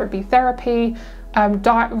 whether it be therapy,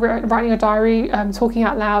 writing a diary, talking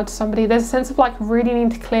out loud to somebody. There's a sense of like really needing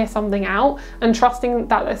to clear something out and trusting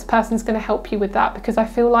that this person's going to help you with that, because I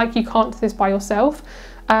feel like you can't do this by yourself.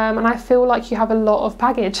 And I feel like you have a lot of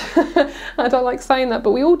baggage. I don't like saying that,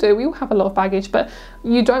 but we all do. We all have a lot of baggage, but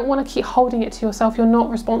you don't want to keep holding it to yourself. You're not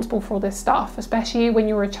responsible for all this stuff, especially when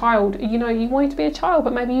you're a child. You know, you wanted to be a child,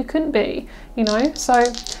 but maybe you couldn't be, you know? So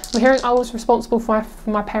I'm hearing I was responsible for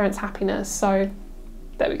my parents' happiness. So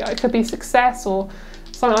there we go. It could be success or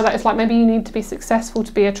something like that. It's like maybe you need to be successful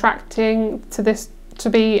to be attracting to this, to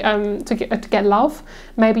get love.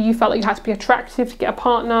 Maybe you felt like you had to be attractive to get a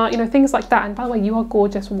partner, you know, things like that. And by the way, you are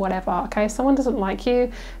gorgeous, whatever, okay? If someone doesn't like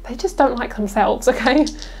you, they just don't like themselves, okay?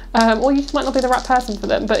 Or you just might not be the right person for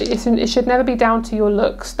them, but it should never be down to your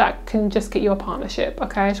looks. That can just get you a partnership,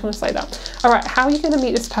 okay? I just want to say that. All right, how are you going to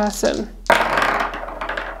meet this person?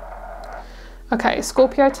 Okay,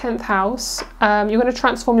 Scorpio 10th house. You're going to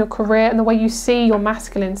transform your career and the way you see your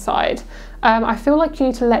masculine side. I feel like you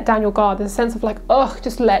need to let down your guard. There's a sense of like, oh,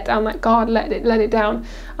 just let down that guard, let it down.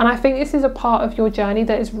 And I think this is a part of your journey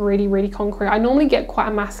that is really, really concrete. I normally get quite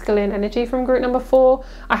a masculine energy from group number 4.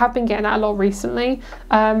 I have been getting that a lot recently.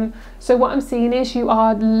 So what I'm seeing is you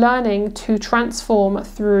are learning to transform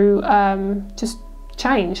through just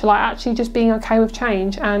change, like actually just being okay with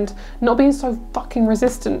change and not being so fucking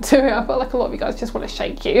resistant to it. I feel like a lot of you guys just want to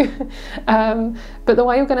shake you. But the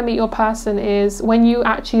way you're going to meet your person is when you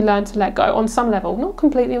actually learn to let go on some level, not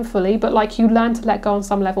completely and fully, but like you learn to let go on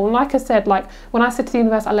some level. And like I said, like when I said to the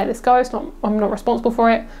universe, I let this go, I'm not responsible for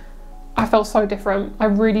it, I felt so different. I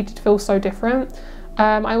really did feel so different.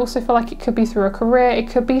 I also feel like it could be through a career, it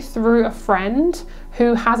could be through a friend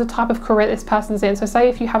who has a type of career this person's in. So say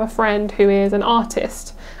if you have a friend who is an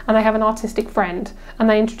artist and they have an artistic friend and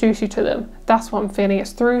they introduce you to them, that's what I'm feeling.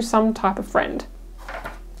 It's through some type of friend.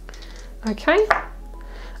 Okay,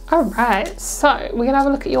 all right, so we're gonna have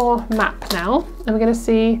a look at your map now and we're gonna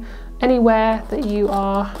see anywhere that you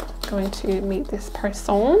are going to meet this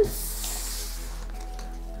person.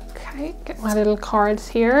 Okay, get my little cards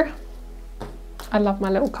here. I love my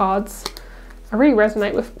little cards. I really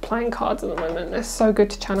resonate with playing cards at the moment. They're so good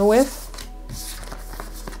to channel with.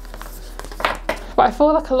 But I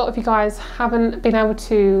feel like a lot of you guys haven't been able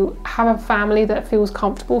to have a family that feels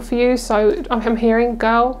comfortable for you. So I'm hearing,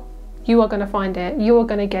 girl, you are gonna find it. You are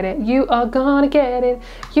gonna get it. You are gonna get it.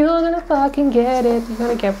 You're gonna fucking get it. You're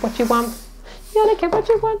gonna get what you want. You're gonna get what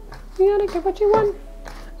you want. You're gonna get what you want.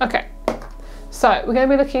 Okay. So we're going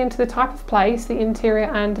to be looking into the type of place, the interior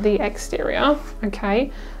and the exterior. Okay,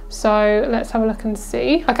 so let's have a look and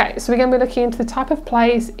see. Okay, so we're going to be looking into the type of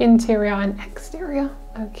place, interior and exterior.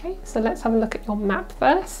 Okay, so let's have a look at your map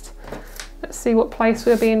first. Let's see what place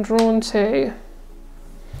we're being drawn to.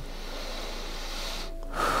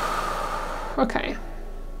 Okay,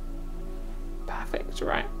 perfect,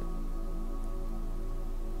 right.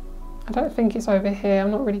 I don't think it's over here.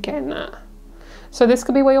 I'm not really getting that. So this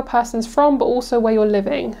could be where your person's from, but also where you're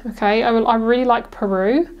living, okay? I really like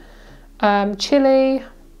Peru, Chile,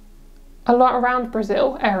 a lot around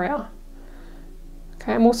Brazil area.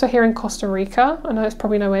 Okay, I'm also hearing Costa Rica. I know it's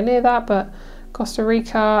probably nowhere near that, but Costa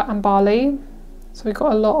Rica and Bali. So we've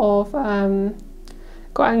got a lot of,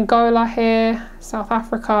 got Angola here, South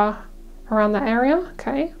Africa, around that area,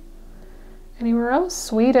 okay? Anywhere else?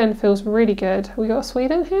 Sweden feels really good. We got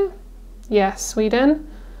Sweden here? Yes, Sweden.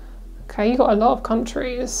 Okay, you got a lot of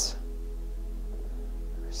countries.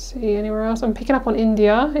 Let's see, anywhere else? I'm picking up on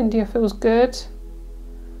India. India feels good.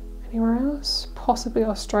 Anywhere else? Possibly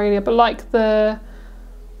Australia, but like the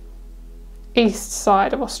east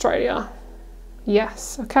side of Australia.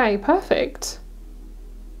 Yes, okay, perfect.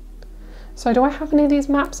 So do I have any of these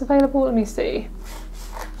maps available? Let me see.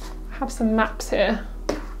 I have some maps here.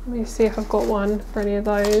 Let me see if I've got one for any of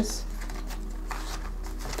those.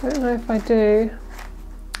 Don't know if I do.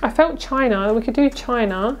 I felt China, we could do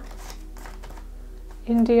China,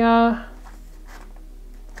 India,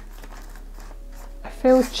 I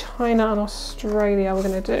feel China and Australia we're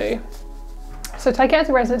going to do. So take it as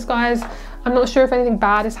a resonance, guys. I'm not sure if anything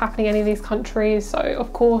bad is happening in any of these countries, so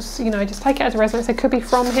of course, you know, just take it as a resonance. It could be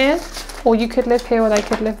from here, or you could live here, or they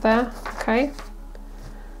could live there, okay?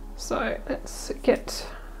 So let's get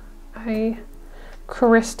a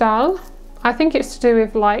crystal. I think it's to do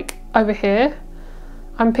with like over here.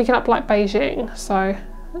 I'm picking up like Beijing, so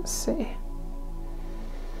let's see.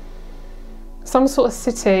 Some sort of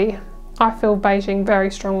city. I feel Beijing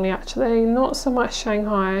very strongly actually, not so much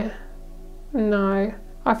Shanghai. No,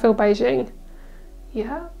 I feel Beijing.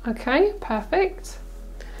 Yeah, okay, perfect.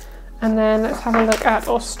 And then let's have a look at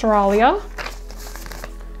Australia.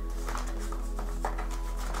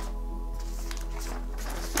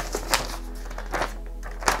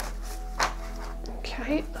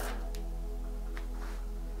 Okay.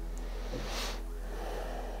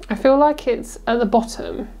 I feel like it's at the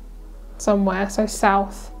bottom. somewhere, so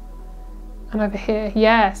south and over here.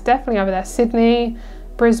 Yes, definitely over there. Sydney,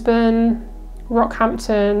 Brisbane,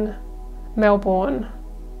 Rockhampton, Melbourne.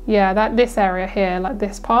 Yeah, this area here, like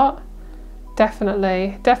this part.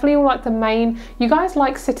 Definitely all like the main. You guys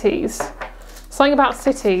like cities. Something about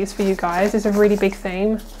cities for you guys is a really big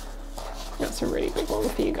theme. That's a really big one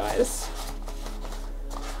for you guys.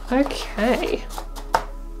 Okay.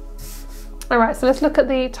 All right, so let's look at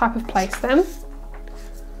the type of place then.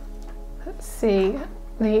 Let's see,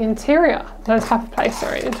 the interior, no, type of place,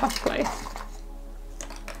 sorry, the type of place.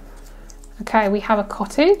 Okay, we have a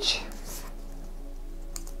cottage.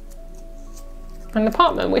 An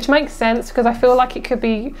apartment, which makes sense because I feel like it could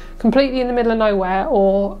be completely in the middle of nowhere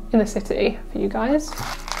or in the city for you guys.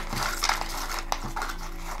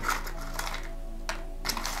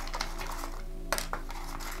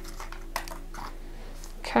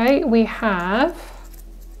 Okay, we have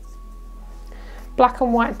black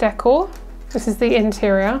and white decor. This is the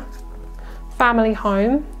interior. Family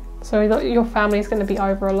home. So your family is going to be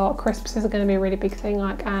over a lot. Christmases are going to be a really big thing.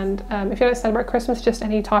 And if you don't celebrate Christmas, just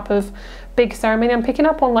any type of big ceremony. I'm picking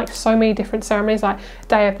up on like so many different ceremonies, like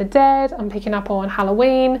Day of the Dead. I'm picking up on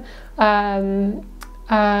Halloween, Diwali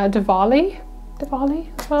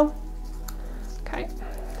as well. Okay,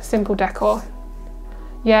 simple decor.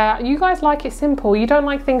 Yeah, you guys like it simple. You don't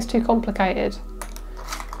like things too complicated.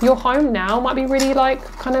 Your home now might be really like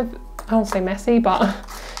kind of, I won't say messy, but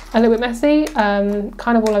a little bit messy,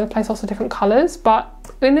 kind of all over the place, lots of different colours. But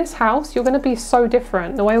in this house, you're going to be so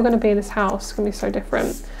different. The way you're going to be in this house is going to be so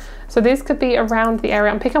different. So this could be around the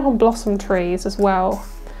area. I'm picking up on blossom trees as well.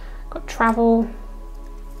 Got travel.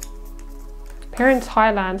 Here in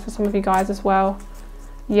Thailand for some of you guys as well.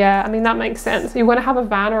 Yeah, I mean, that makes sense. You're going to have a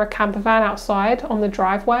van or a camper van outside on the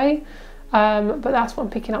driveway. But that's what I'm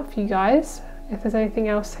picking up for you guys. If there's anything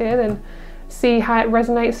else here, then see how it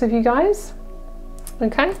resonates with you guys.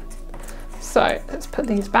 Okay, so let's put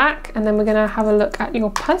these back and then we're going to have a look at your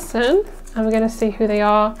person and we're going to see who they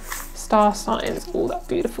are. Star signs, all that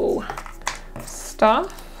beautiful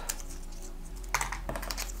stuff.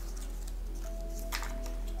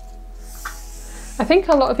 I think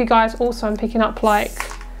a lot of you guys also, I'm picking up like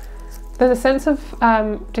there's a sense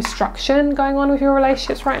of destruction going on with your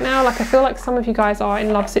relationships right now. Like I feel like some of you guys are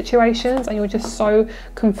in love situations and you're just so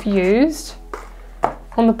confused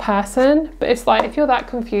on the person, but it's like if you're that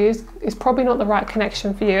confused, it's probably not the right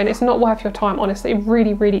connection for you and it's not worth your time. Honestly, it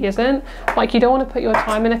really isn't. Like you don't want to put your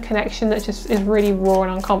time in a connection that just is really raw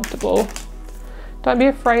and uncomfortable. Don't be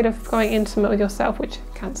afraid of going intimate with yourself, which is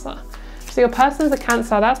Cancer. So your person's a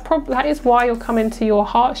Cancer. That is why you're coming to your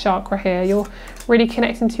heart chakra here. You're really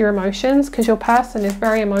connecting to your emotions because your person is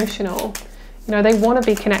very emotional. You know, they want to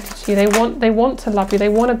be connected to you. They want to love you. They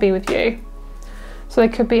want to be with you. So they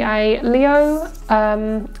could be a Leo,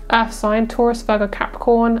 Earth sign, Taurus, Virgo,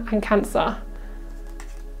 Capricorn, and Cancer.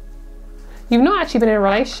 You've not actually been in a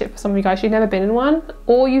relationship for some of you guys. You've never been in one,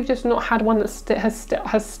 or you've just not had one that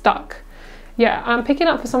has stuck. Yeah, I'm picking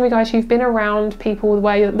up for some of you guys. You've been around people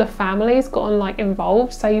where the family's gotten like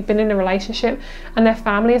involved. So you've been in a relationship, and their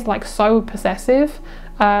family is like so possessive,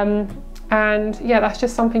 and yeah, that's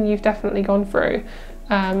just something you've definitely gone through.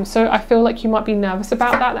 So I feel like you might be nervous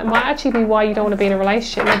about that. That might actually be why you don't want to be in a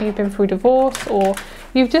relationship. Maybe you've been through divorce or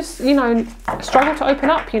you've just, you know, struggled to open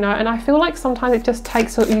up, you know, and I feel like sometimes it just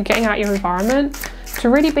takes you getting out your environment to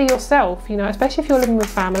really be yourself, you know, especially if you're living with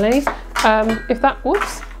family.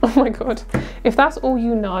 Whoops, oh my God. If that's all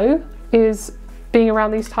you know is being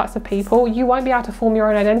around these types of people, you won't be able to form your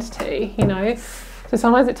own identity, you know. So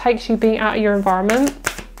sometimes it takes you being out of your environment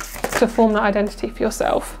to form that identity for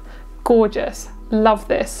yourself. Gorgeous. Love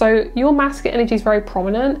this. So your masculine energy is very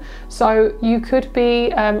prominent, so you could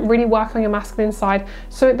be really working on your masculine side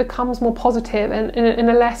so it becomes more positive and in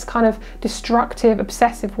a less kind of destructive,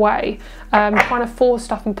 obsessive way, trying to force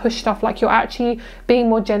stuff and push stuff. Like you're actually being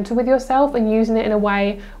more gentle with yourself and using it in a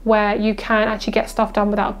way where you can actually get stuff done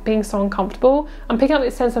without being so uncomfortable. I'm picking up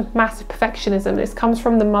this sense of massive perfectionism. This comes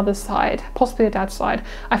from the mother's side, possibly the dad's side.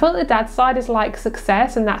 I feel like the dad's side is like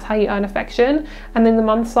success and that's how you earn affection, and then the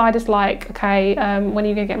mum's side is like, okay, when are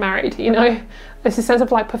you gonna get married, you know? It's a sense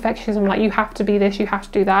of like perfectionism, like you have to be this, you have to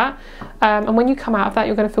do that, and when you come out of that,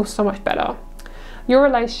 you're gonna feel so much better. Your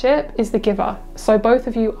relationship is the giver, so both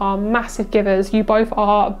of you are massive givers. You both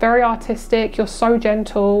are very artistic, you're so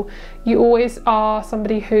gentle, you always are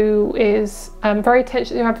somebody who is very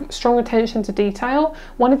attention, you have strong attention to detail.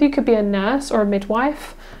 One of you could be a nurse or a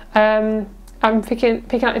midwife. I'm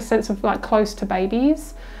picking up this sense of like close to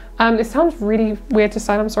babies, It sounds really weird to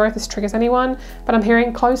say, and I'm sorry if this triggers anyone, but I'm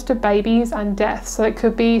hearing close to babies and death. So it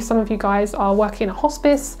could be some of you guys are working in a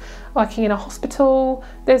hospice, working in a hospital.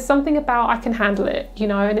 There's something about I can handle it, you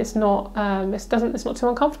know, and it's not it's not too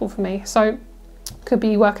uncomfortable for me. So could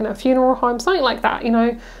be working at a funeral home, something like that, you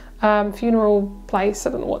know, funeral place,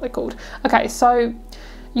 I don't know what they're called. Okay, so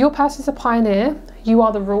your person's a pioneer, you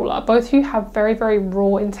are the ruler. Both of you have very, very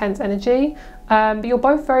raw, intense energy, but you're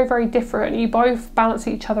both very, very different. You both balance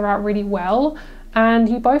each other out really well, and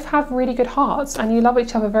you both have really good hearts, and you love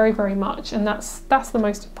each other very, very much, and that's the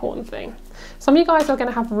most important thing. Some of you guys are going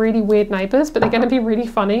to have really weird neighbours, but they're going to be really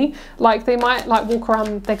funny. Like they might like walk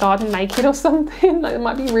around their garden naked or something. Like it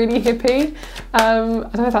might be really hippie. I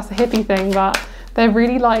don't know if that's a hippie thing, but they're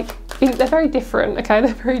really like, they're very different, okay?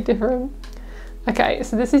 They're very different. Okay,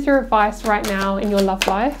 so this is your advice right now in your love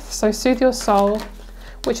life. So soothe your soul,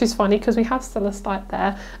 which is funny because we have Celestite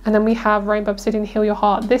there, and then we have Rainbow Obsidian, heal your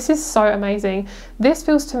heart. This is so amazing. This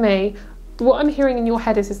feels to me, what I'm hearing in your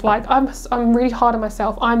head is it's like, I'm really hard on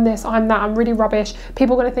myself, I'm this, I'm that, I'm really rubbish,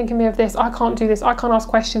 people are going to think of me of this, I can't do this, I can't ask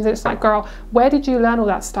questions. And it's like, girl, where did you learn all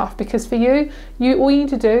that stuff? Because for you all you need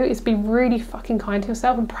to do is be really fucking kind to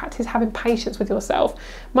yourself and practice having patience with yourself.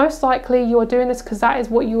 Most likely you are doing this because that is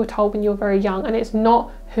what you were told when you were very young, and it's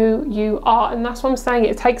not who you are. And that's what I'm saying,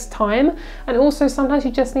 it takes time, and also sometimes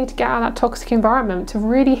you just need to get out of that toxic environment to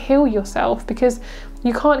really heal yourself, because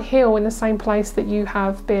you can't heal in the same place that you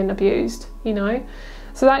have been abused, you know.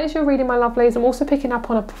 So that is your reading, my lovelies. I'm also picking up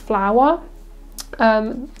on a flower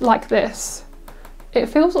like this. It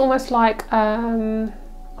feels almost like oh,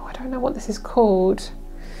 I don't know what this is called.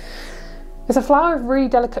 It's a flower with really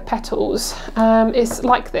delicate petals. It's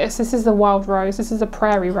like this. This is the wild rose. This is a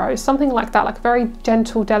prairie rose. Something like that, like a very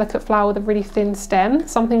gentle, delicate flower with a really thin stem.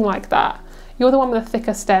 Something like that. You're the one with a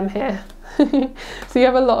thicker stem here. So you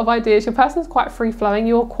have a lot of ideas. Your person's quite free-flowing.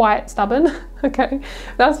 You're quite stubborn. Okay,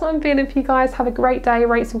 that's what I'm feeling for you guys. Have a great day.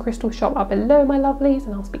 Rate some crystal shop up below, my lovelies,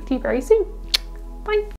 and I'll speak to you very soon. Bye.